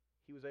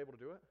he was able to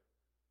do it?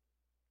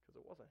 Because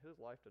it wasn't his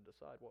life to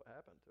decide what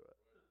happened to it.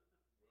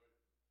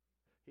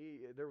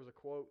 There was a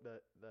quote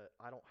that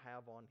I don't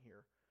have on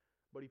here,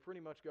 but he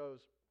pretty much goes,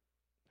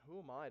 who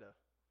am I to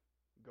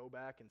go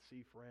back and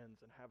see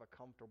friends and have a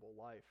comfortable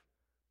life?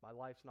 My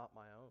life's not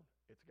my own.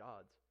 It's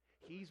God's.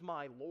 He's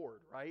my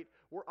Lord, right?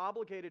 We're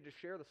obligated to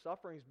share the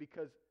sufferings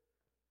because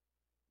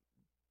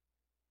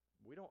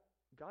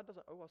God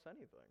doesn't owe us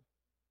anything.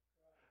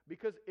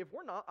 Because if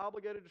we're not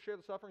obligated to share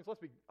the sufferings, let's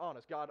be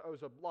honest, God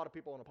owes a lot of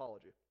people an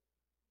apology.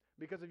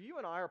 Because if you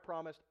and I are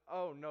promised,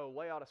 oh no,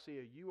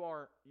 Laodicea, you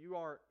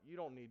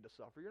don't need to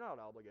suffer. You're not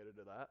obligated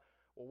to that.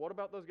 Well, what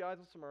about those guys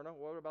in Smyrna?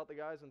 What about the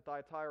guys in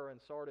Thyatira and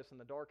Sardis in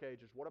the Dark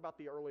Ages? What about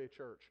the early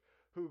church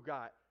who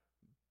got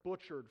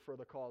butchered for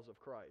the cause of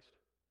Christ?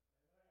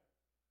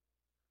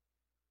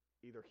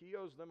 Either He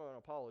owes them an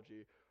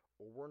apology,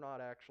 or we're not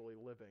actually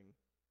living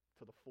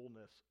to the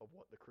fullness of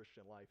what the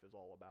Christian life is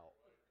all about.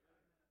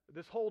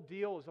 This whole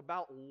deal is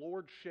about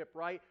lordship,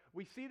 right?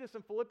 We see this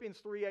in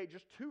Philippians 3:8,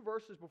 just 2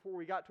 verses before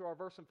we got to our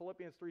verse in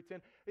Philippians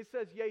 3:10. It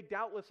says, yea,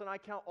 doubtless, and I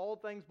count all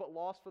things but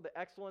loss for the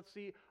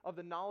excellency of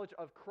the knowledge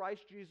of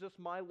Christ Jesus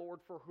my Lord,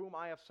 for whom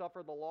I have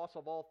suffered the loss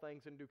of all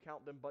things, and do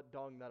count them but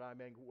dung, that I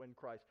may win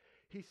Christ.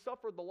 He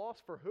suffered the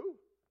loss for who?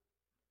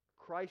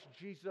 Christ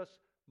Jesus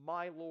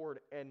my Lord.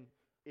 And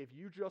if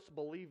you just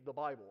believe the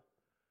Bible,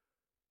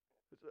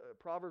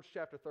 Proverbs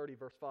chapter 30,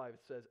 verse 5,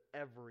 it says,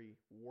 every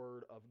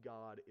word of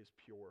God is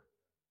pure.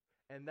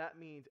 And that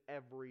means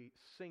every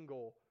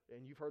single,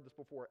 and you've heard this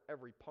before,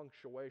 every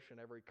punctuation,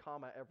 every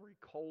comma, every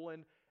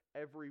colon,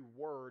 every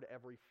word,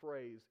 every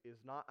phrase is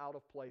not out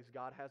of place.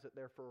 God has it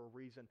there for a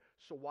reason.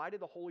 So why did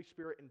the Holy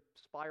Spirit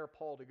inspire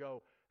Paul to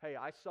go, hey,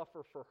 I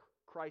suffer for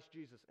Christ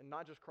Jesus, and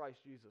not just Christ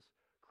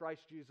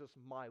Jesus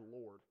my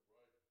Lord.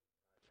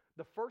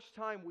 The first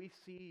time we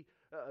see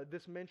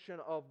this mention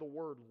of the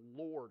word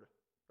Lord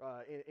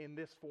in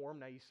this form,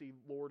 now you see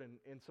Lord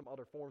in some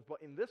other forms,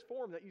 but in this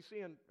form that you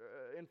see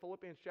in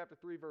Philippians chapter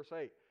 3, verse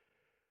 8,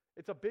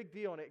 it's a big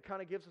deal, and it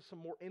kind of gives us some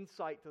more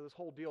insight to this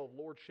whole deal of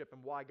lordship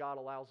and why God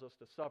allows us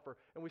to suffer.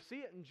 And we see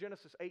it in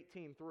Genesis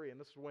 18:3, and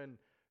this is when,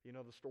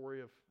 the story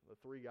of the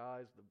 3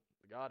 guys, the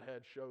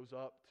Godhead shows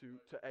up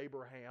to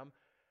Abraham.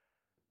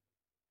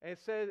 And it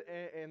says,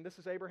 and this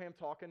is Abraham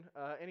talking,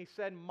 and he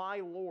said, my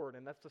Lord,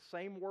 and that's the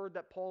same word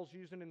that Paul's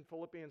using in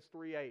Philippians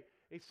 3:8.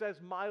 He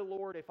says, my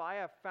Lord, if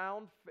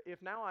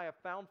now I have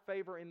found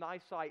favor in thy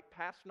sight,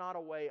 pass not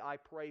away, I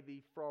pray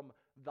thee, from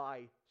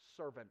thy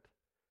servant.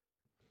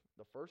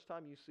 The first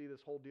time you see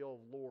this whole deal of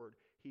Lord,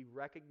 he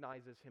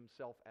recognizes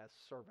himself as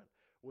servant,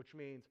 which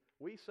means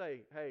we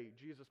say, hey,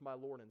 Jesus, my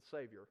Lord and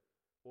Savior.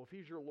 Well, if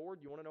he's your Lord,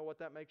 you want to know what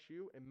that makes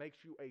you? It makes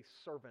you a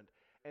servant.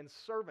 And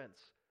servants,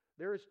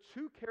 there is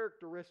 2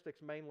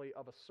 characteristics mainly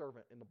of a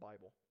servant in the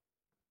Bible.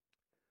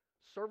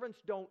 Servants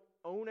don't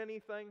own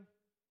anything,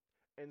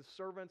 and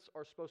servants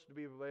are supposed to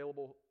be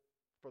available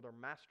for their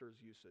master's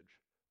usage.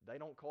 They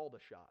don't call the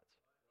shots.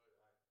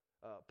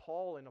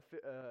 Paul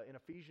in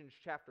Ephesians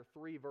chapter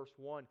 3, verse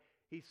 1,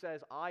 he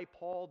says, I,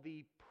 Paul,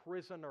 the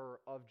prisoner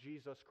of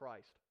Jesus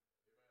Christ.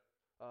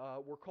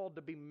 We're called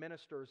to be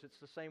ministers. It's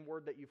the same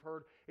word that you've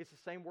heard. It's the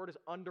same word as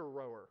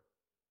under-rower.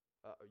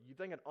 You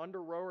think an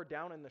under-rower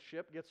down in the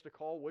ship gets to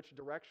call which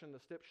direction the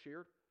ship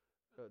steered?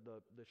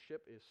 The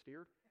ship is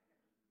steered?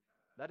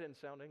 That didn't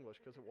sound English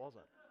because it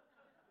wasn't.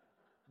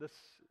 The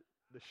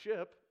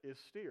ship is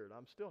steered.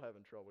 I'm still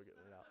having trouble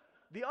getting it out.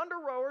 The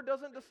under-rower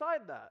doesn't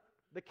decide that.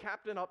 The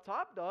captain up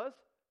top does.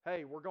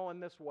 Hey, we're going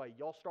this way.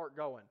 Y'all start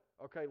going.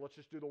 Okay, let's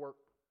just do the work.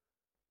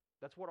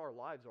 That's what our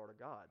lives are to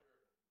God.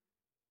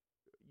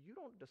 You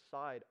don't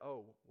decide,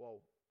 oh,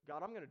 well,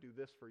 God, I'm going to do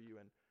this for you.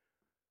 And,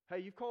 hey,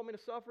 you've called me to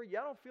suffer?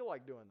 Yeah, I don't feel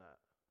like doing that.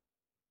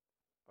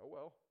 Oh,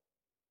 well,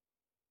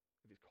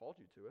 if He's called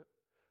you to it,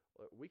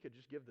 we could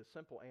just give the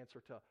simple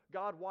answer to,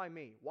 God, why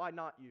me? Why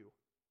not you?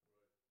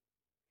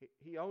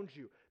 He owns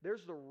you.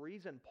 There's the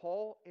reason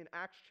Paul in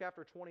Acts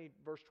chapter 20,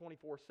 verse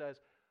 24 says,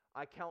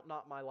 I count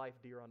not my life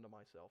dear unto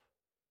myself.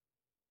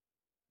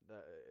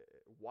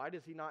 Why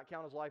does he not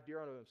count his life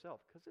dear unto himself?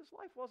 Because his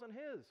life wasn't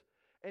his.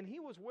 And he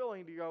was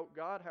willing to go,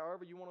 God,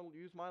 however you want to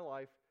use my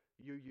life,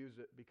 you use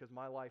it, because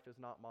my life is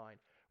not mine.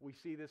 We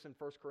see this in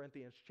 1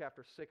 Corinthians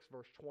chapter 6,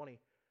 verse 20.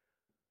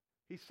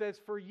 He says,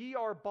 for ye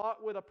are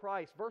bought with a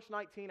price. Verse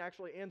 19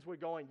 actually ends with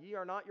going, ye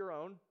are not your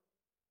own.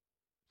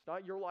 It's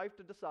not your life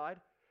to decide.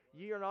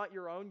 Ye are not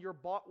your own. You're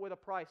bought with a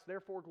price.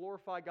 Therefore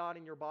glorify God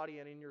in your body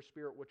and in your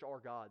spirit, which are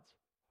God's.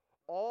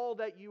 All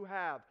that you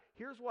have.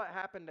 Here's what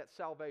happened at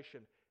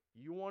salvation.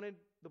 You wanted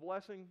the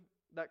blessing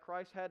that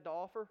Christ had to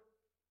offer?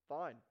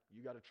 Fine.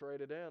 You got to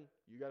trade it in.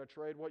 You got to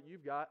trade what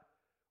you've got,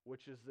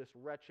 which is this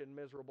wretched,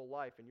 miserable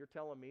life. And you're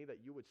telling me that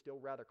you would still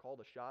rather call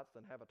the shots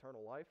than have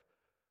eternal life?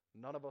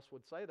 None of us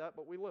would say that,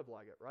 but we live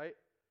like it, right?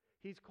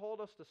 He's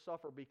called us to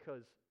suffer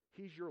because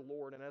He's your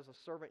Lord, and as a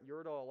servant,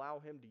 you're to allow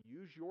Him to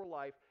use your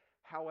life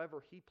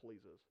however He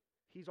pleases.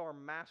 He's our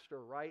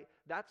master, right?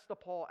 That's the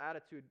Paul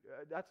attitude.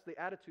 That's the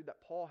attitude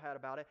that Paul had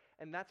about it,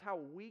 and that's how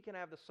we can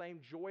have the same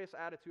joyous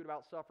attitude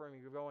about suffering.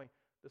 You're going,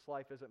 this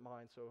life isn't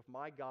mine, so if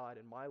my God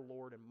and my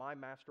Lord and my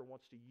master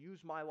wants to use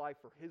my life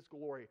for His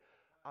glory,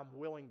 I'm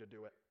willing to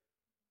do it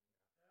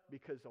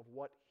because of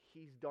what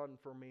He's done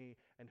for me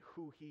and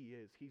who He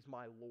is. He's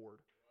my Lord,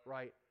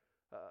 right?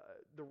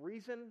 The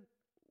reason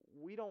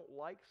we don't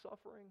like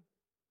suffering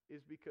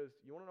is because,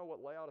 you want to know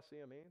what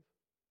Laodicea means?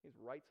 It means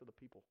rights of the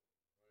people.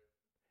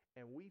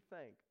 And we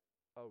think,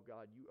 oh,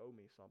 God, you owe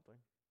me something.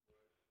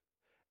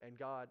 And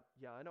God,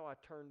 yeah, I know I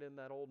turned in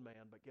that old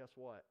man, but guess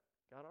what?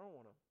 God, I don't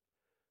want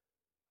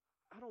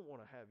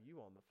to have you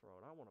on the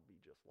throne. I want to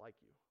be just like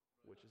you,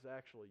 which is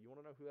actually, you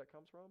want to know who that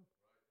comes from?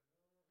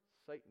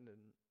 Satan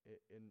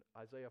in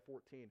Isaiah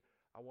 14.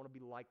 I want to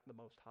be like the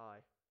Most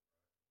High.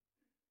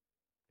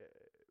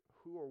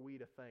 Who are we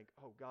to think,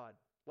 oh, God,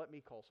 let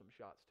me call some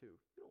shots too?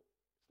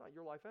 It's not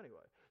your life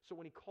anyway. So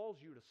when He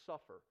calls you to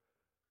suffer,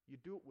 you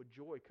do it with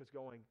joy because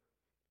going,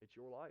 it's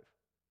your life.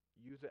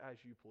 Use it as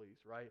you please,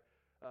 right?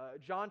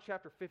 John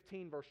chapter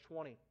 15, verse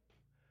 20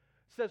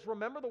 says,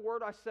 remember the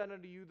word I said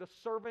unto you, the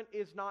servant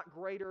is not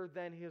greater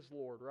than his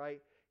Lord,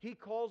 right? He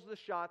calls the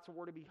shots, and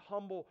we're to be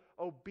humble,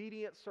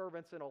 obedient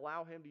servants and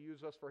allow Him to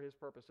use us for His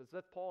purposes.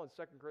 That's Paul in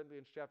 2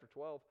 Corinthians chapter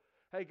 12.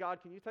 Hey,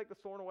 God, can you take this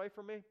thorn away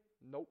from me?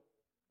 Nope.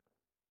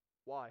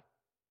 Why?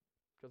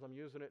 Because I'm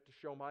using it to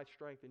show my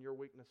strength and your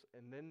weakness.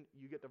 And then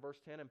you get to verse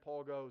 10, and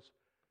Paul goes,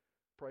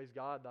 praise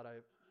God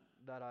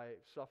that I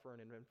suffer in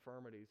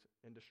infirmities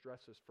and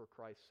distresses for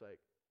Christ's sake.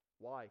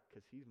 Why?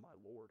 Because He's my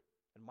Lord,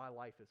 and my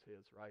life is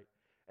His, right?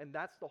 And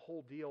that's the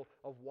whole deal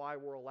of why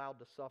we're allowed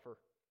to suffer,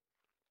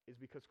 is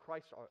because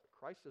Christ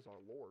is our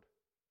Lord.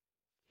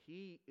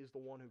 He is the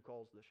one who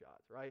calls the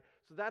shots, right?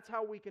 So that's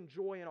how we can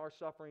joy in our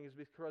suffering, is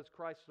because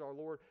Christ is our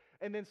Lord.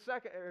 And then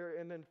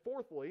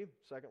fourthly,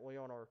 secondly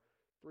on our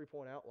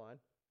 3-point outline,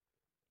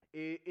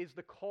 is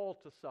the call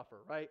to suffer,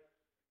 right?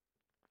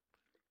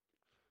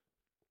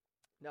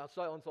 Now,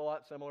 silence a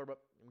lot similar, but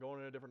I'm going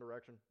in a different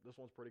direction. This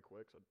one's pretty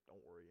quick, so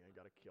don't worry, you ain't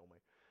got to kill me.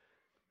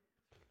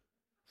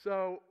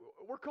 So,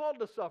 we're called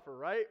to suffer,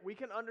 right? We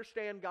can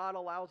understand God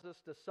allows us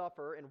to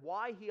suffer, and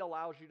why He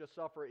allows you to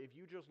suffer if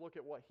you just look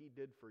at what He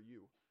did for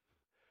you.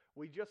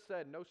 We just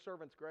said no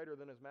servant's greater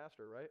than his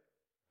master, right?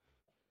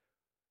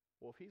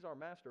 Well, if He's our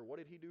master, what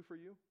did He do for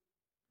you?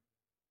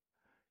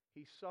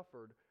 He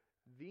suffered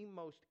the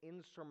most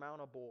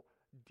insurmountable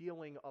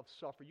dealing of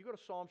suffering. You go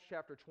to Psalms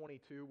chapter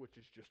 22, which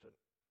is just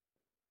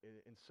an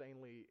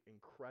insanely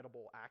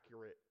incredible,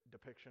 accurate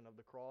depiction of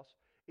the cross.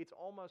 It's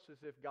almost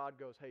as if God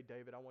goes, hey,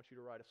 David, I want you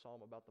to write a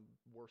psalm about the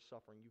worst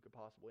suffering you could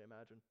possibly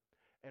imagine.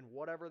 And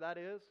whatever that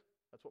is,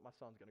 that's what my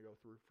son's going to go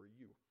through for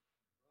you.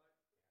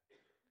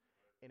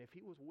 And if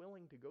He was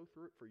willing to go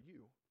through it for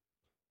you,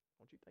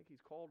 don't you think He's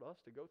called us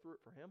to go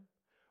through it for Him?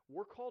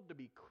 We're called to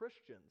be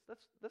Christians.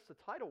 That's the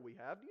title we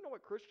have. Do you know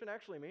what Christian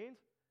actually means?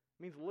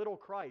 It means little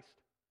Christ.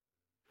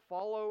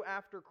 Follow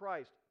after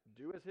Christ.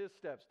 Do as his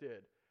steps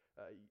did.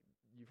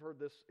 You've heard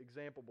this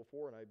example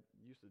before, and I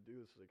used to do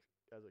this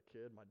as a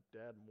kid. My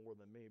dad more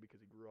than me because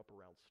he grew up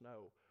around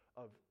snow.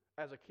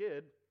 As a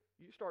kid,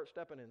 you start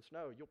stepping in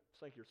snow, you'll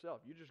sink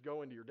yourself. You just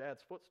go into your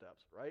dad's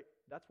footsteps, right?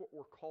 That's what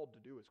we're called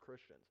to do as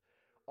Christians.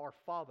 Our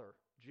Father,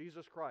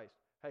 Jesus Christ,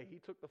 hey, he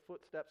took the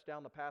footsteps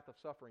down the path of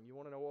suffering. You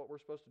want to know what we're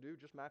supposed to do?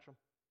 Just match him.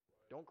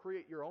 Don't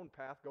create your own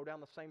path. Go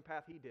down the same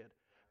path he did,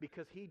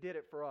 because he did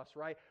it for us,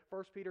 right?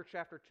 1 Peter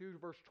chapter 2,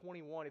 verse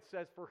 21, it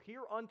says, "For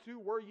hereunto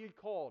were ye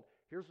called."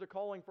 Here's the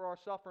calling for our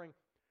suffering.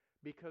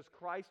 "Because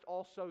Christ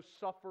also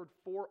suffered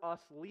for us,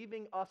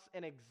 leaving us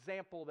an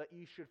example that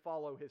ye should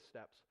follow his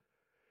steps."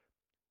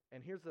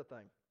 And here's the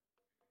thing.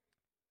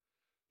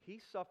 He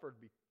suffered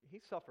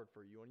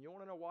for you. And you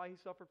want to know why he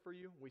suffered for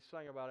you? We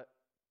sang about it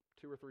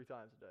 2 or 3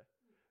 times a day.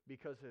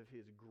 Because of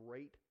his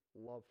great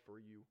love for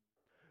you.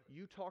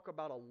 You talk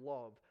about a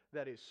love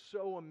that is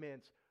so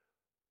immense.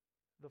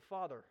 The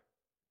Father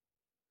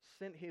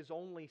sent his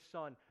only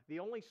Son. The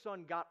only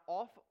Son got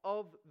off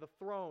of the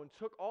throne,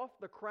 took off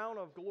the crown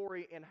of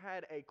glory, and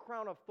had a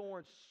crown of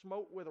thorns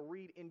smote with a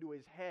reed into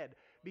his head,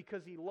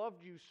 because he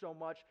loved you so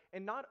much,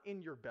 and not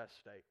in your best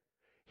state.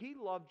 He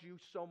loved you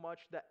so much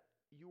that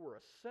you were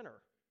a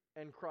sinner,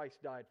 and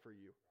Christ died for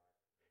you.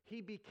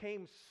 He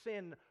became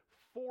sin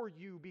for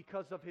you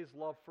because of his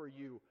love for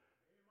you.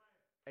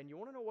 And you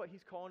want to know what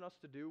he's calling us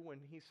to do when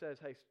he says,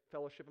 hey,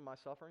 fellowship in my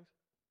sufferings?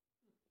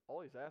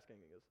 All he's asking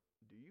is,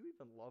 do you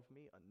even love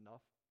me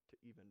enough to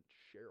even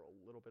share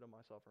a little bit of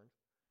my sufferings?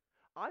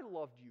 I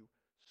loved you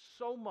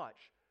so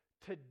much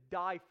to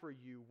die for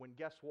you when,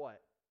 guess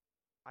what?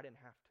 I didn't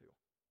have to.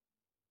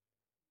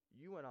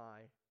 You and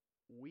I,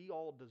 we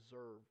all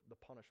deserve the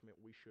punishment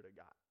we should have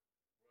got.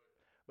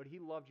 But he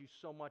loved you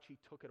so much he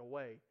took it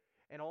away.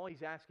 And all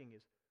he's asking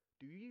is,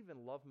 do you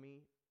even love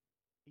me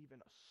even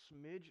a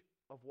smidge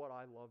of what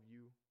I love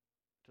you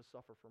to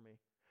suffer for me?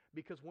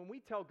 Because when we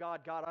tell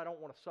God, God, I don't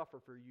want to suffer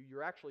for you,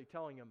 you're actually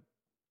telling him,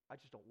 I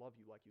just don't love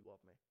you like you love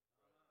me.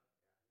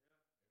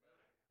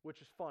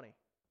 Which is funny.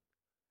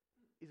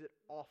 Is it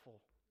awful?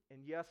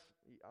 And yes,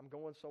 I'm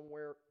going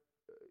somewhere.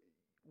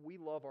 We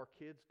love our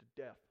kids to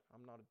death.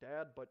 I'm not a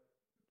dad, but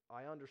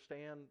I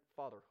understand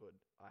fatherhood.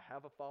 I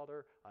have a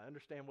father. I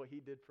understand what he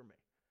did for me.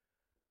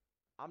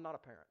 I'm not a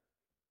parent.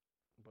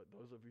 But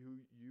those of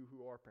you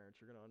who are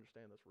parents, you're going to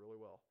understand this really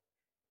well.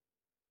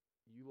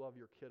 You love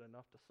your kid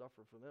enough to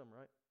suffer for them,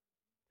 right?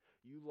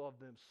 You love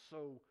them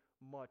so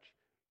much,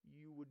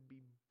 you would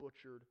be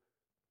butchered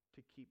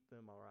to keep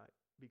them all right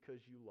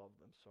because you love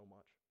them so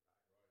much.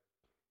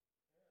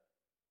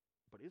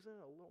 But isn't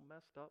it a little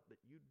messed up that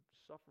you'd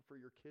suffer for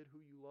your kid who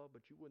you love,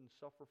 but you wouldn't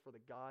suffer for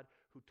the God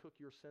who took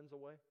your sins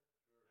away?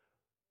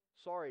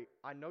 Sorry,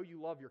 I know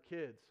you love your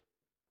kids.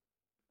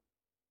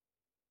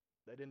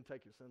 They didn't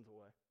take your sins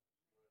away.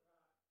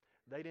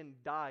 They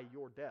didn't die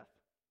your death.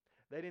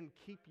 They didn't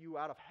keep you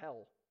out of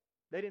hell.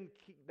 They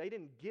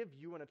didn't give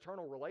you an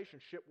eternal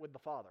relationship with the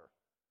Father.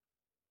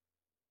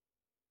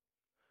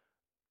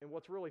 And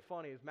what's really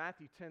funny is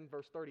Matthew 10,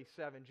 verse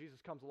 37, Jesus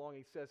comes along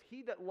and he says,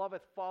 he that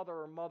loveth father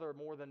or mother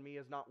more than me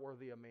is not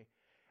worthy of me.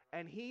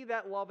 And he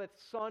that loveth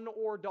son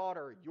or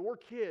daughter, your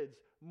kids,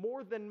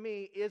 more than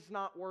me is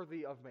not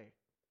worthy of me.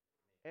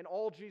 And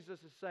all Jesus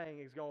is saying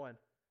is going,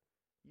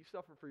 you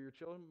suffer for your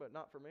children, but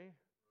not for me?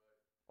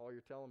 All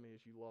you're telling me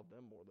is you love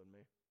them more than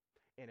me.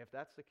 And if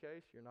that's the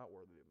case, you're not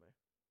worthy of me.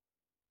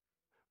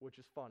 Which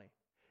is funny.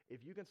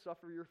 If you can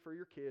suffer for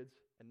your kids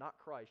and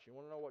not Christ, you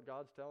want to know what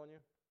God's telling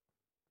you?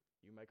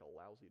 You make a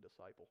lousy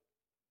disciple.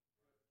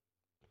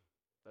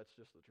 That's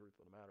just the truth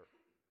of the matter.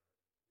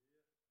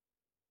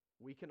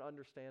 We can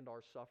understand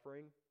our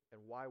suffering and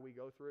why we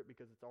go through it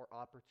because it's our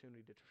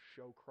opportunity to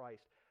show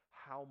Christ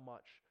how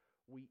much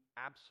we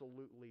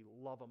absolutely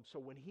love him. So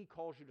when he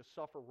calls you to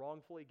suffer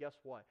wrongfully, guess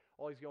what?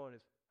 All he's going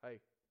is, hey,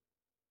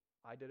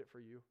 I did it for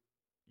you.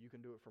 You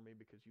can do it for me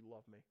because you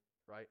love me,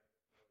 right?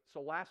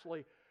 So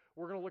lastly,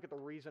 we're going to look at the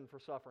reason for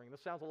suffering.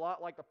 This sounds a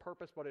lot like the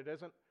purpose, but it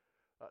isn't.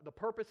 The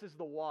purpose is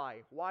the why.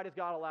 Why does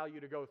God allow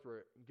you to go through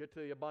it and get to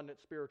the abundant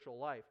spiritual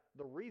life?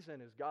 The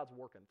reason is God's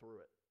working through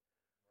it.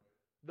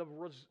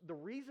 The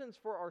reasons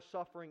for our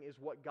suffering is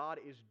what God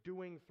is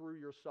doing through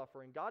your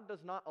suffering. God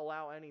does not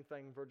allow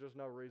anything for just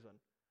no reason.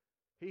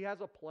 He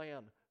has a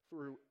plan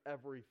through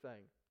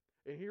everything.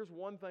 And here's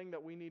one thing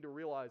that we need to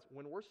realize.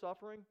 When we're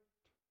suffering,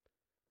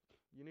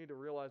 you need to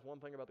realize one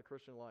thing about the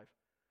Christian life.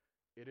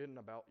 It isn't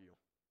about you.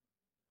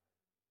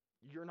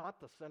 You're not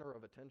the center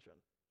of attention.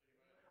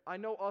 I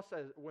know us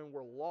as when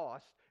we're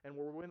lost and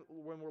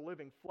when we're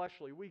living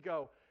fleshly, we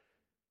go,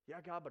 yeah,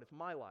 God, but it's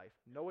my life.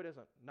 No, it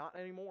isn't. Not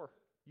anymore.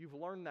 You've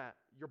learned that.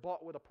 You're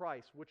bought with a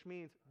price, which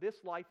means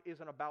this life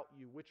isn't about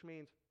you, which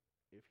means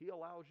if he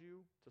allows you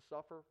to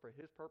suffer for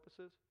his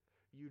purposes,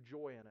 you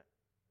joy in it,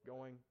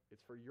 going,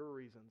 it's for your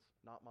reasons,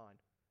 not mine.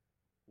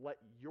 Let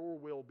your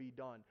will be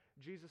done.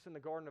 Jesus in the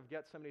Garden of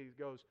Gethsemane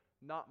goes,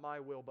 not my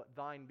will, but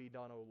thine be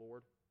done, O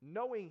Lord.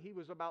 Knowing he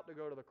was about to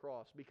go to the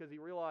cross because he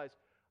realized,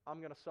 I'm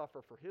going to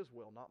suffer for his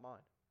will, not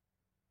mine.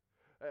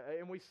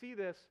 And we see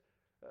this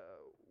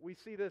We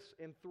see this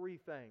in three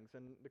things,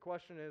 and the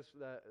question is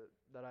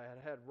that I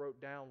had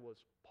wrote down was,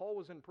 Paul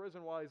was in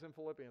prison while he's in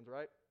Philippians,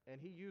 right? And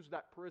he used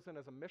that prison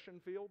as a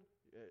mission field.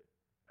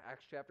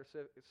 Acts chapter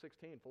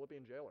 16,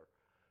 Philippian jailer.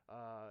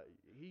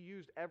 He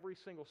used every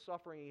single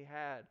suffering he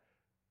had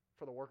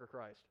for the work of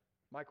Christ.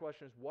 My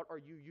question is, what are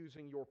you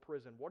using your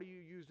prison? What are you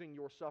using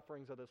your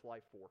sufferings of this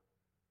life for?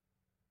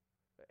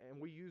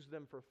 And we use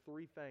them for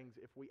three things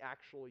if we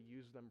actually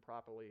use them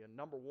properly. And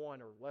number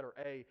one, or letter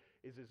A,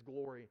 is His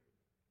glory.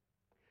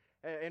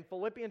 In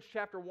Philippians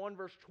chapter 1,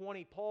 verse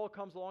 20, Paul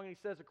comes along and he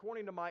says,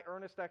 according to my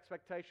earnest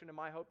expectation and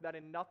my hope that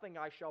in nothing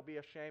I shall be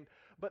ashamed,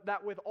 but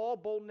that with all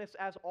boldness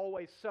as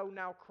always, so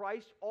now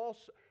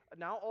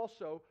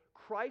also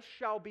Christ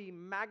shall be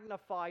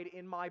magnified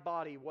in my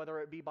body,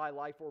 whether it be by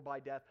life or by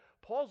death.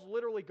 Paul's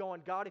literally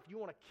going, God, if you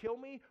want to kill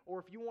me or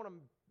if you want to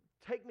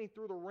take me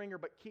through the ringer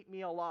but keep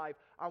me alive,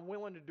 I'm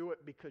willing to do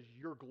it because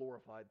you're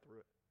glorified through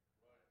it.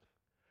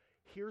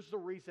 Here's the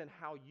reason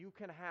how you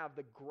can have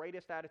the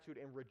greatest attitude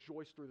and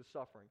rejoice through the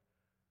suffering.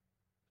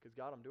 Because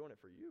God, I'm doing it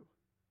for you.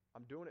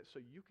 I'm doing it so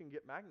you can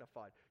get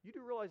magnified. You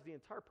do realize the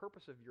entire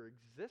purpose of your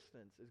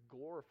existence is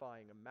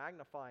glorifying and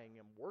magnifying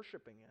and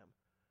worshiping Him.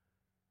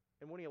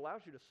 And when He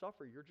allows you to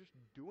suffer, you're just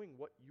doing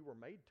what you were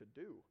made to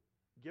do.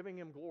 Giving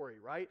Him glory,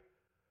 right?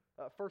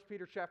 1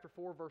 Peter chapter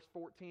 4, verse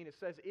 14, it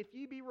says, if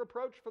ye be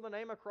reproached for the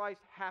name of Christ,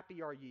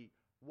 happy are ye.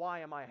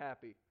 Why am I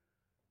happy?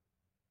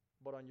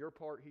 But on your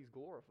part, He's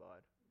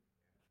glorified.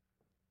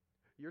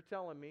 You're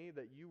telling me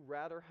that you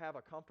rather have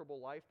a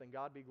comfortable life than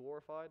God be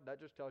glorified? That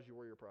just tells you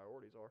where your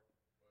priorities are.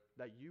 Right.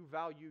 That you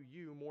value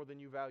you more than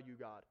you value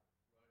God.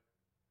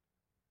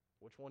 Right.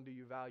 Which one do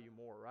you value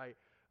more, right?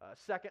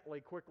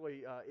 Secondly,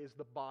 quickly, is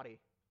the body.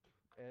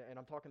 And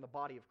I'm talking the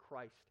body of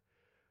Christ.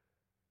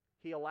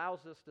 He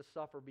allows us to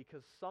suffer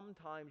because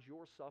sometimes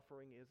your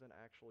suffering isn't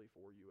actually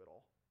for you at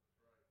all.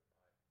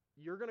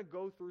 Right. You're going to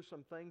go through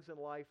some things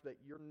in life that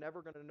you're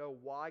never going to know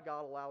why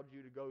God allowed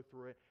you to go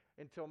through it.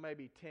 Until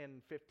maybe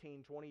 10,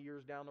 15, 20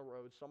 years down the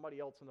road,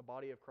 somebody else in the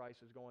body of Christ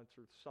is going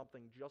through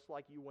something just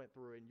like you went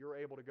through, and you're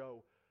able to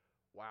go,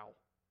 wow,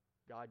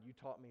 God, you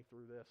taught me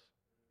through this.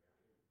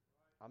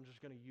 I'm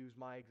just going to use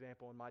my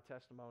example and my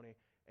testimony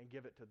and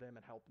give it to them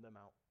and help them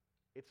out.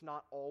 It's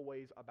not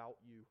always about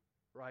you,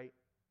 right?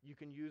 You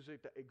can use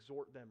it to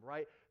exhort them,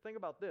 right? Think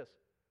about this.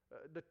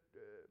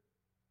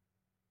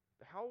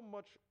 How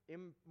much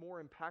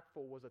more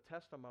impactful was a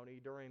testimony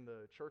during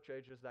the church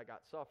ages that got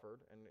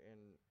suffered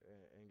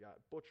and got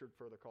butchered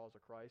for the cause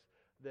of Christ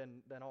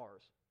than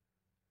ours?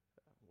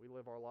 We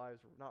live our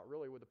lives not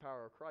really with the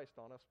power of Christ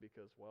on us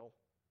because, well,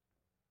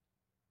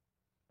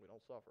 we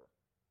don't suffer.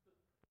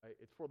 Right?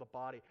 It's for the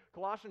body.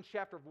 Colossians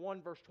chapter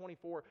 1, verse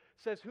 24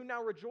 says, who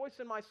now rejoice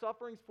in my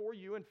sufferings for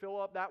you and fill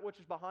up that which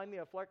is behind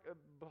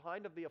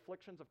of the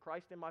afflictions of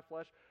Christ in my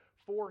flesh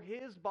for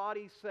His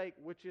body's sake,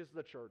 which is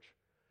the church.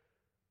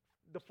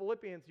 The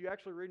Philippians, you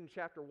actually read in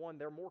chapter 1,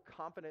 they're more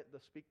confident to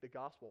speak the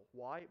gospel.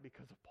 Why?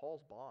 Because of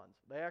Paul's bonds.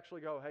 They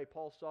actually go, hey,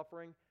 Paul's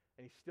suffering,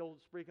 and he's still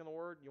speaking the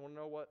word. You want to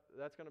know what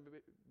that's going to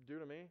do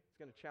to me? It's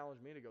going to challenge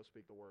me to go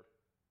speak the word.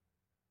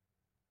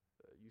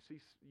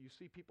 You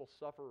see people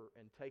suffer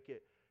and take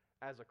it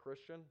as a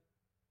Christian.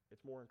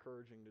 It's more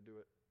encouraging to do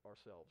it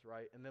ourselves,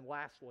 right? And then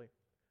lastly,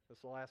 this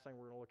is the last thing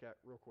we're going to look at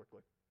real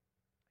quickly,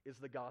 is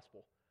the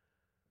gospel.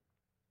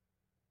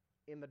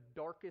 In the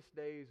darkest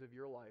days of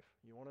your life,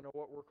 you want to know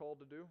what we're called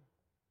to do?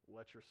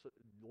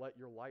 Let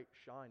your light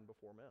shine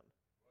before men.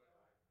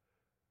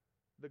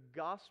 The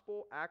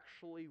gospel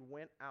actually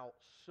went out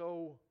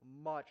so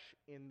much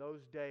in those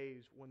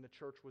days when the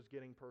church was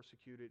getting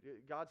persecuted.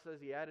 God says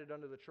He added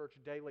unto the church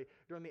daily.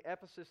 During the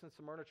Ephesus and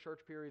Smyrna church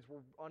periods,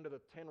 were under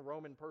the 10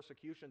 Roman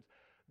persecutions.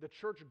 The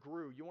church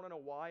grew. You want to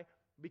know why?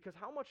 Because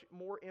how much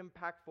more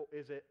impactful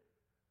is it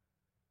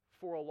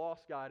for a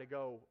lost guy to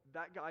go,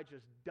 that guy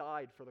just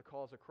died for the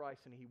cause of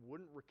Christ and he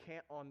wouldn't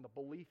recant on the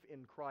belief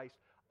in Christ.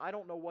 I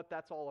don't know what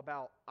that's all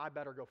about. I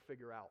better go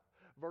figure out.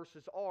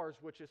 Versus ours,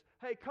 which is,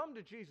 hey, come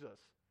to Jesus.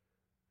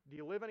 Do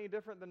you live any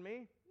different than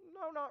me?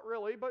 No, not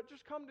really, but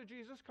just come to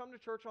Jesus, come to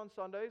church on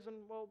Sundays, and,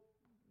 well,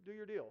 do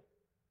your deal.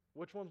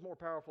 Which one's more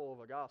powerful of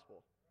a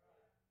gospel?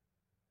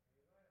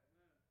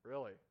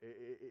 Really?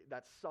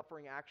 That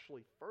suffering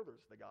actually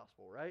furthers the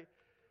gospel, right?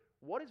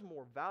 What is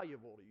more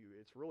valuable to you?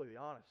 It's really the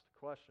honest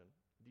question.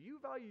 Do you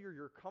value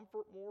your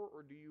comfort more,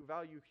 or do you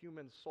value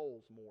human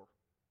souls more?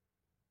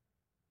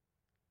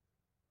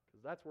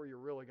 Because that's where you're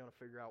really going to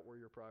figure out where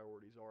your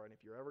priorities are. And if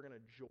you're ever going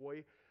to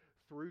joy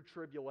through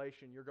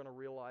tribulation, you're going to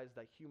realize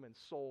that human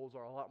souls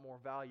are a lot more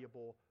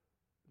valuable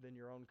than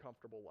your own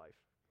comfortable life.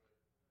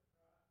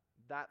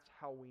 That's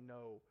how we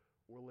know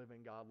we're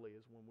living godly,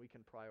 is when we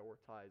can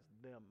prioritize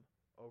them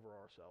over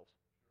ourselves.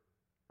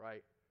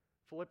 Right?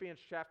 Philippians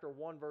chapter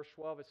 1, verse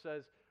 12, it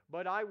says,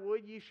 but I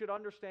would ye should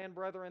understand,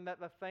 brethren, that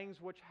the things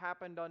which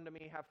happened unto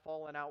me have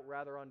fallen out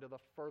rather unto the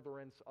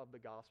furtherance of the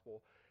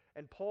gospel.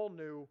 And Paul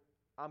knew,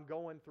 I'm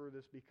going through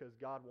this because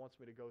God wants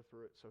me to go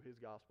through it so His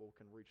gospel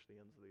can reach the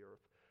ends of the earth.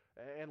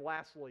 And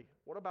lastly,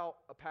 what about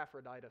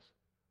Epaphroditus?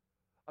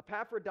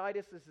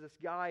 Epaphroditus is this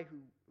guy who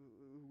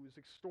was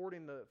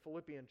extorting the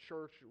Philippian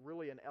church,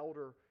 really an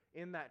elder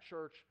in that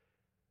church,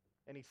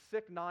 and he's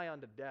sick nigh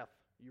unto death.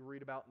 You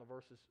read about in the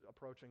verses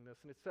approaching this,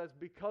 and it says,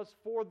 because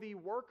for the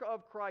work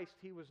of Christ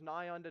he was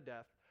nigh unto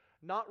death,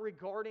 not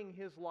regarding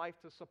his life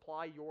to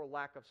supply your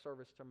lack of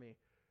service to me.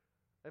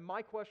 And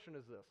my question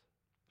is this,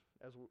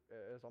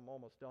 as I'm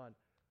almost done.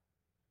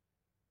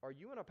 Are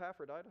you an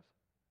Epaphroditus?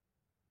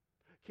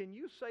 Can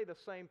you say the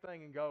same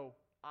thing and go,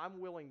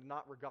 I'm willing to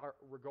not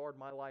regard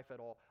my life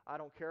at all. I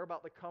don't care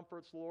about the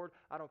comforts, Lord.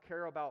 I don't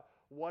care about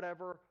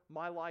whatever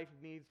my life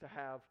needs to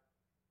have.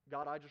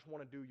 God, I just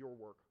want to do your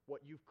work,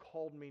 what you've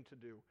called me to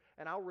do.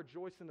 And I'll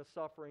rejoice in the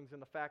sufferings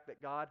and the fact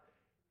that, God,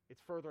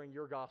 it's furthering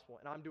your gospel,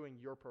 and I'm doing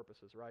your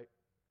purposes, right?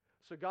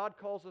 So God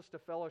calls us to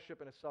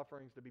fellowship in his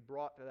sufferings to be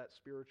brought to that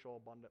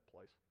spiritual abundant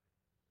place.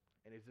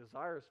 And his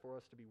desire is for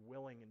us to be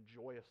willing and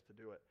joyous to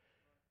do it.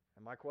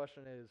 And my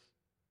question is,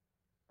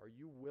 are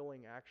you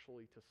willing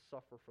actually to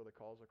suffer for the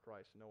cause of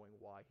Christ, knowing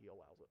why he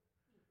allows it?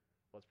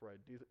 Let's pray.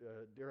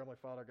 Dear Heavenly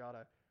Father, God,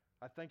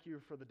 I thank you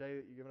for the day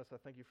that you've given us. I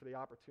thank you for the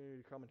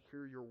opportunity to come and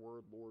hear your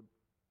word, Lord.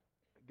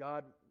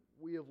 God,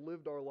 we have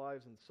lived our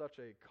lives in such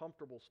a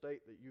comfortable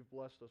state that you've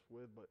blessed us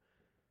with, but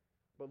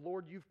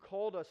Lord, you've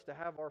called us to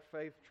have our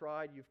faith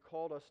tried. You've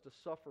called us to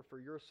suffer for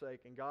your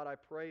sake. And God, I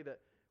pray that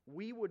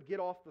we would get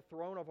off the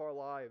throne of our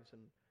lives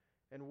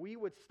and we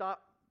would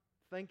stop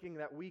thinking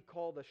that we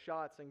call the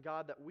shots, and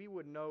God, that we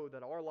would know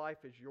that our life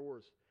is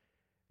yours.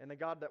 And that,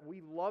 God, that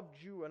we loved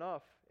you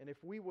enough, and if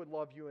we would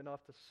love you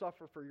enough to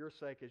suffer for your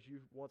sake as you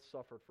once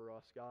suffered for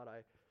us, God,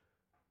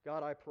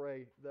 I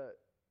pray that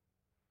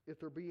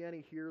if there be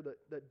any here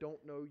that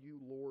don't know you,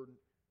 Lord,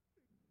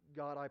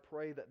 God, I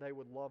pray that they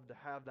would love to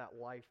have that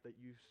life that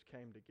you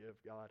came to give,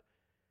 God.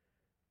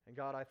 And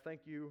God, I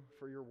thank you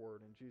for your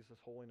word. In Jesus'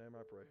 holy name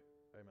I pray.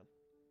 Amen.